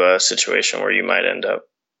into a situation where you might end up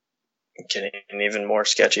getting even more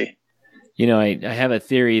sketchy. I have a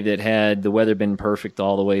theory that had the weather been perfect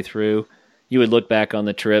all the way through, you would look back on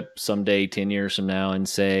the trip someday 10 years from now and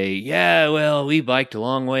say, yeah, well, we biked a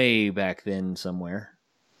long way back then somewhere.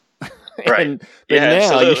 Right. But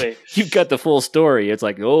now you've got the full story. It's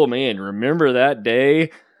like, oh man, remember that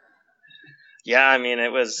day? Yeah, I mean,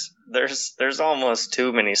 there's almost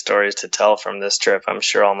too many stories to tell from this trip. I'm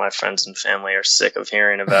sure all my friends and family are sick of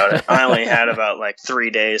hearing about it. I only had about 3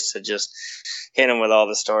 days to just hit them with all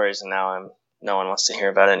the stories, and now no one wants to hear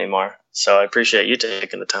about it anymore. So I appreciate you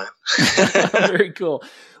taking the time. Very cool.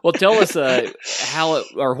 Well, tell us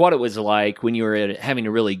what it was like when you were having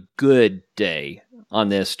a really good day on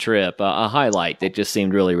this trip, a highlight that just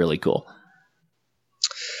seemed really, really cool.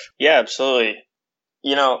 Yeah, absolutely.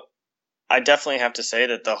 I definitely have to say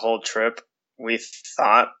that the whole trip, we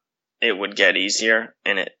thought it would get easier,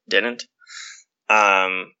 and it didn't.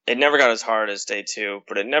 It never got as hard as day 2,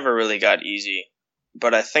 but it never really got easy.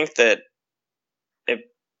 But I think that it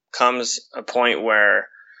comes a point where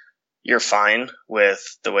you're fine with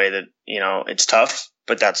the way that, it's tough,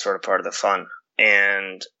 but that's sort of part of the fun.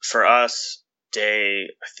 And for us, I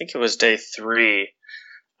think it was day 3.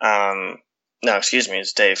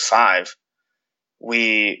 It's day 5.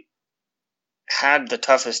 We had the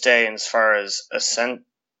toughest day as far as ascent,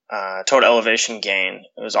 total elevation gain.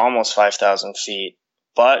 It was almost 5,000 feet,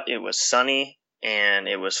 but it was sunny and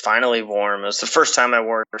it was finally warm. It was the first time I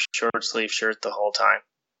wore a short sleeve shirt the whole time,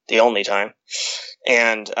 the only time.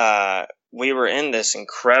 And we were in this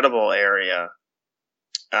incredible area,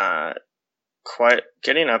 quite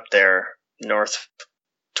getting up there north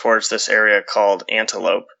towards this area called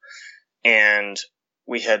Antelope. And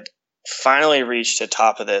we had finally reached the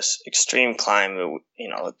top of this extreme climb, a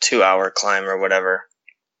 2-hour climb or whatever.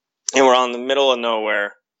 And we're on the middle of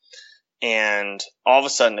nowhere. And all of a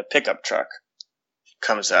sudden a pickup truck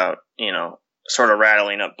comes out, sort of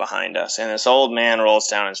rattling up behind us. And this old man rolls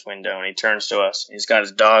down his window and he turns to us. He's got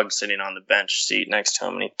his dog sitting on the bench seat next to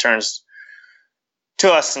him. And he turns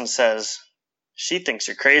to us and says, "She thinks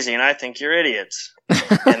you're crazy and I think you're idiots."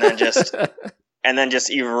 And then just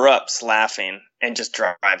erupts laughing and just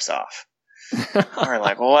drives off. We're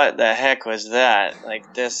like, what the heck was that?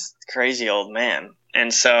 Like, this crazy old man.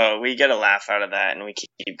 And so we get a laugh out of that and we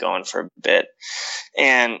keep going for a bit.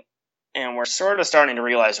 And we're sort of starting to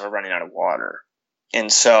realize we're running out of water.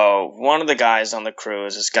 And so one of the guys on the crew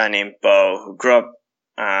is this guy named Bo, who grew up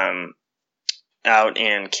out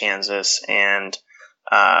in Kansas, and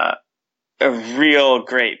a real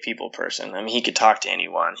great people person. I mean, he could talk to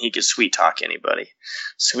anyone. He could sweet talk anybody.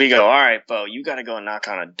 So we go, all right, Bo, you got to go knock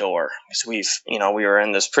on a door. Because we were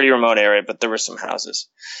in this pretty remote area, but there were some houses.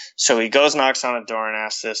 So he goes, knocks on a door and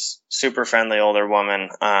asks this super friendly older woman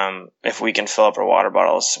if we can fill up her water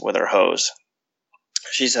bottles with her hose.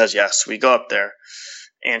 She says yes. We go up there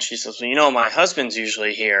and she says, well, my husband's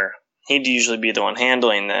usually here. He'd usually be the one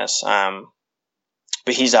handling this.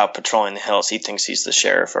 But he's out patrolling the hills. He thinks he's the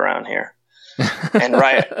sheriff around here. And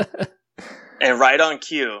right on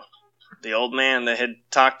cue, the old man that had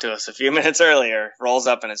talked to us a few minutes earlier rolls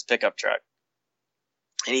up in his pickup truck.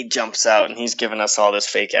 And he jumps out and he's giving us all this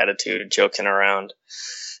fake attitude, joking around.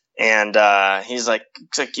 And he's like,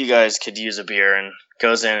 looks like you guys could use a beer, and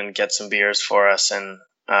goes in and gets some beers for us. And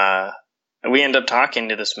we end up talking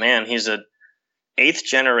to this man. He's a 8th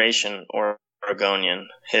generation Oregonian.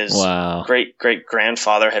 His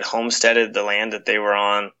great-great-grandfather had homesteaded the land that they were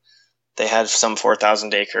on. They had some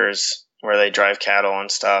 4,000 acres where they drive cattle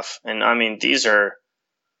and stuff. And, I mean, these are,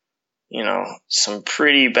 some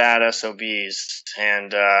pretty bad SOBs,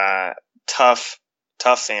 and tough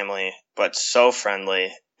family, but so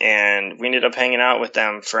friendly. And we ended up hanging out with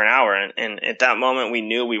them for an hour. And at that moment, we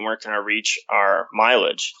knew we weren't going to reach our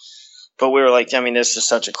mileage. But we were like, I mean, this is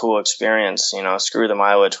such a cool experience. Screw the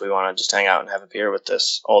mileage. We want to just hang out and have a beer with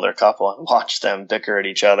this older couple and watch them bicker at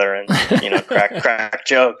each other and, crack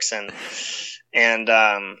jokes. And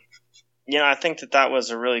I think that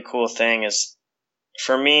was a really cool thing. Is,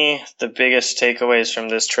 for me, the biggest takeaways from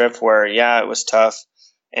this trip were, it was tough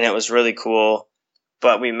and it was really cool,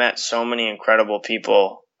 but we met so many incredible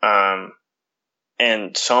people.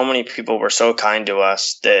 And so many people were so kind to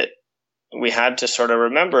us that we had to sort of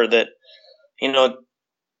remember that,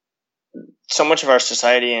 so much of our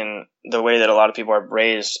society and the way that a lot of people are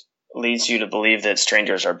raised leads you to believe that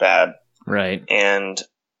strangers are bad. Right. And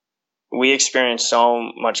we experienced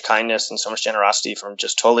so much kindness and so much generosity from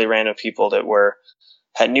just totally random people that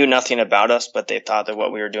knew nothing about us, but they thought that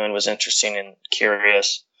what we were doing was interesting and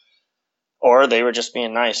curious, or they were just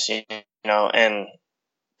being nice, and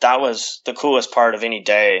that was the coolest part of any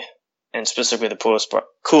day. And specifically the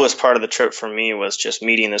coolest part of the trip for me was just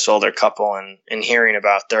meeting this older couple and hearing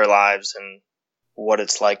about their lives and what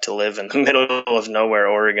it's like to live in the middle of nowhere,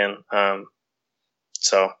 Oregon.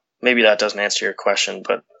 So maybe that doesn't answer your question,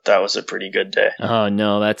 but that was a pretty good day. Oh,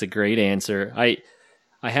 no, that's a great answer.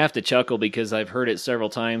 I have to chuckle because I've heard it several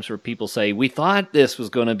times where people say, we thought this was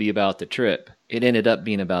going to be about the trip. It ended up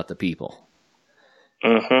being about the people.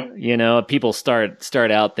 Mm-hmm. People start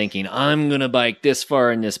out thinking, I'm going to bike this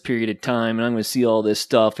far in this period of time, and I'm going to see all this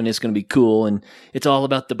stuff, and it's going to be cool, and it's all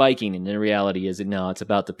about the biking. And the reality is it's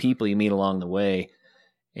about the people you meet along the way.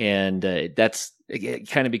 And it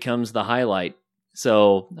kind of becomes the highlight.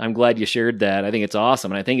 So I'm glad you shared that. I think it's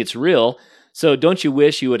awesome, and I think it's real. So don't you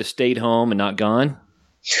wish you would have stayed home and not gone?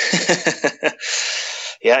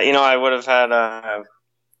 Yeah, I would have had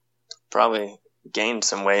probably gained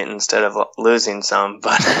some weight instead of losing some,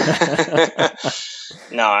 but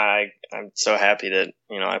no, I'm so happy that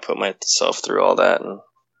I put myself through all that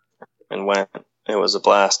and went. It was a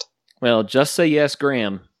blast. Well, Just Say Yes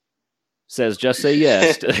Graham says just say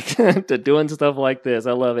yes to doing stuff like this.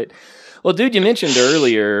 I love it. Well, dude, you mentioned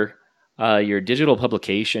earlier your digital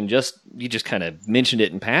publication. You just kind of mentioned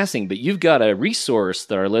it in passing, but you've got a resource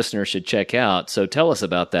that our listeners should check out. So tell us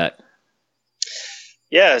about that.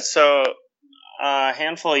 Yeah, so a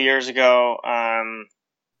handful of years ago,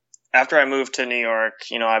 after I moved to New York,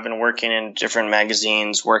 I've been working in different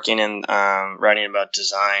magazines, writing about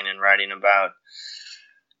design and writing about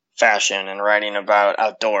fashion and writing about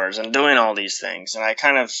outdoors and doing all these things. And I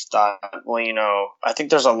kind of thought, I think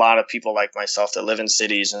there's a lot of people like myself that live in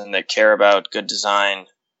cities and that care about good design,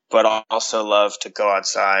 but also love to go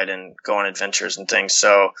outside and go on adventures and things.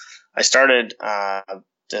 So I started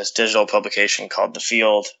this digital publication called The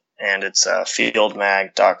Field, and it's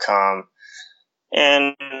fieldmag.com.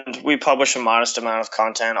 And we publish a modest amount of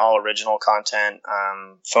content, all original content,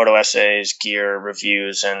 photo essays, gear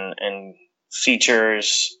reviews, and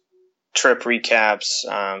features, trip recaps,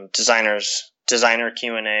 designer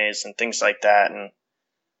Q&As, and things like that. And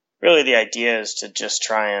really the idea is to just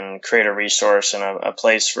try and create a resource and a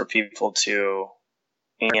place for people to,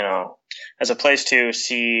 as a place to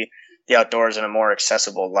see the outdoors in a more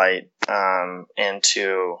accessible light, and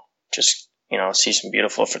to just, see some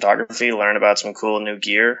beautiful photography, learn about some cool new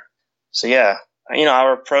gear. So yeah,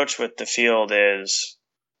 our approach with the Field is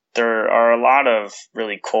there are a lot of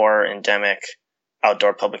really core endemic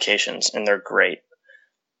outdoor publications, and they're great.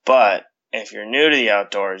 But if you're new to the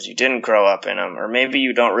outdoors, you didn't grow up in them, or maybe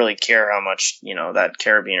you don't really care how much, that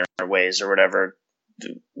carabiner weighs or whatever,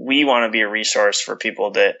 we want to be a resource for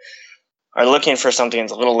people that are looking for something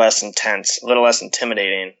that's a little less intense, a little less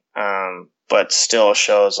intimidating, but still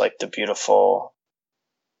shows like the beautiful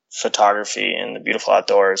photography and the beautiful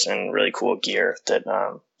outdoors and really cool gear that,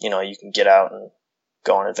 you can get out and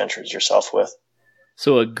go on adventures yourself with.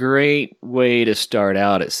 So a great way to start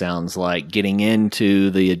out, it sounds like, getting into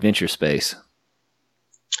the adventure space.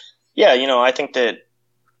 Yeah, I think that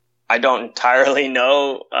I don't entirely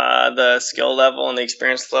know the skill level and the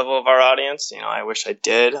experience level of our audience. I wish I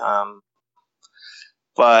did.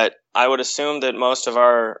 But I would assume that most of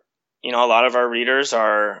our, a lot of our readers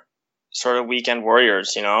are sort of weekend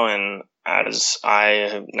warriors, and as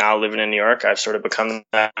I now living in New York, I've sort of become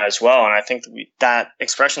that as well. And I think that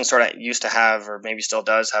expression sort of used to have, or maybe still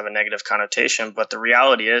does have, a negative connotation. But the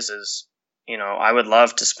reality is, I would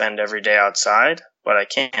love to spend every day outside, but I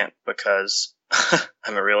can't because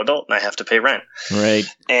I'm a real adult and I have to pay rent. Right.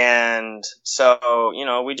 And so,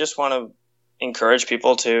 we just want to encourage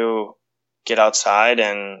people to get outside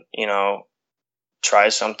and, try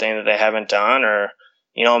something that they haven't done, or,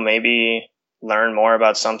 maybe learn more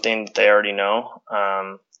about something that they already know.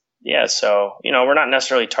 So, we're not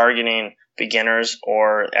necessarily targeting beginners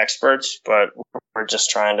or experts, but we're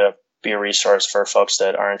just trying to be a resource for folks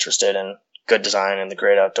that are interested in good design and the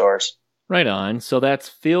great outdoors. Right on. So that's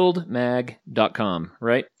fieldmag.com,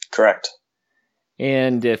 right? Correct.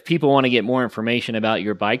 And if people want to get more information about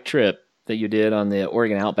your bike trip that you did on the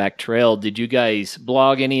Oregon Outback Trail, did you guys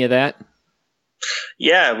blog any of that?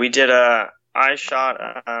 Yeah, we did. I shot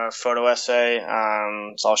a photo essay.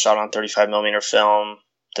 It's all shot on 35 millimeter film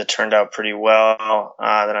that turned out pretty well,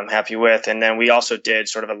 that I'm happy with. And then we also did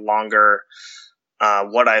sort of a longer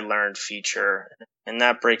what I learned feature, and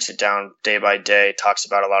that breaks it down day by day, talks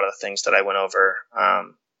about a lot of the things that I went over.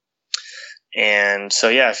 And so,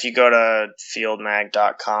 yeah, if you go to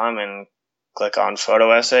fieldmag.com and click on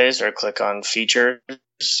photo essays or click on features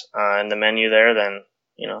in the menu there, then,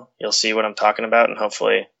 you'll see what I'm talking about and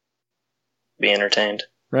hopefully be entertained.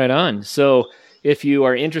 Right on. So if you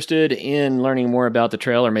are interested in learning more about the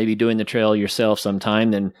trail, or maybe doing the trail yourself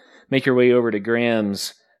sometime, then make your way over to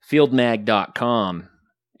Graham's fieldmag.com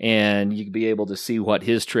and you can be able to see what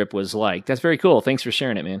his trip was like. That's very cool. Thanks for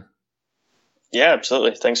sharing it, man. Yeah,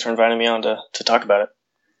 absolutely. Thanks for inviting me on to talk about it.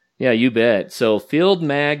 Yeah, you bet. So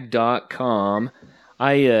fieldmag.com,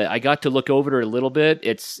 I got to look over it a little bit.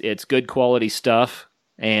 It's good quality stuff.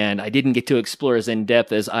 And I didn't get to explore as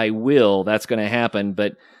in-depth as I will. That's going to happen.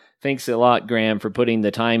 But thanks a lot, Graham, for putting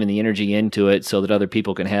the time and the energy into it so that other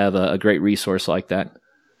people can have a great resource like that.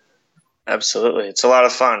 Absolutely. It's a lot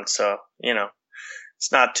of fun. So,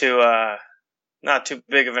 it's not too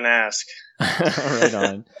big of an ask. Right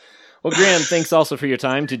on. Well, Graham, thanks also for your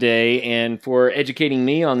time today and for educating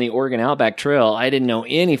me on the Oregon Outback Trail. I didn't know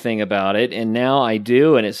anything about it, and now I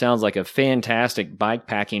do, and it sounds like a fantastic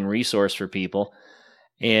bikepacking resource for people.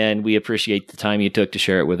 And we appreciate the time you took to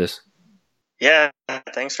share it with us. Yeah,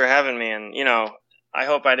 thanks for having me. And, I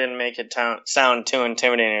hope I didn't make it sound too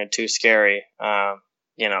intimidating or too scary.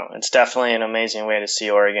 It's definitely an amazing way to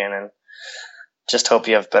see Oregon, and just hope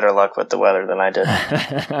you have better luck with the weather than I did.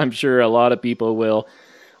 I'm sure a lot of people will.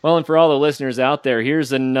 Well, and for all the listeners out there,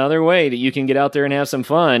 here's another way that you can get out there and have some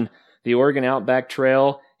fun. The Oregon Outback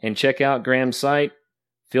Trail, and check out Graham's site,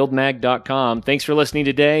 fieldmag.com. Thanks for listening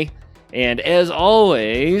today. And as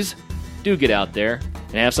always, do get out there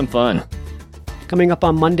and have some fun. Coming up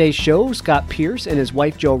on Monday's show, Scott Pierce and his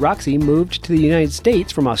wife Jo Roxy moved to the United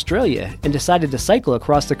States from Australia and decided to cycle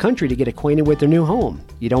across the country to get acquainted with their new home.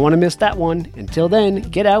 You don't want to miss that one. Until then,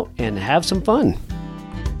 get out and have some fun.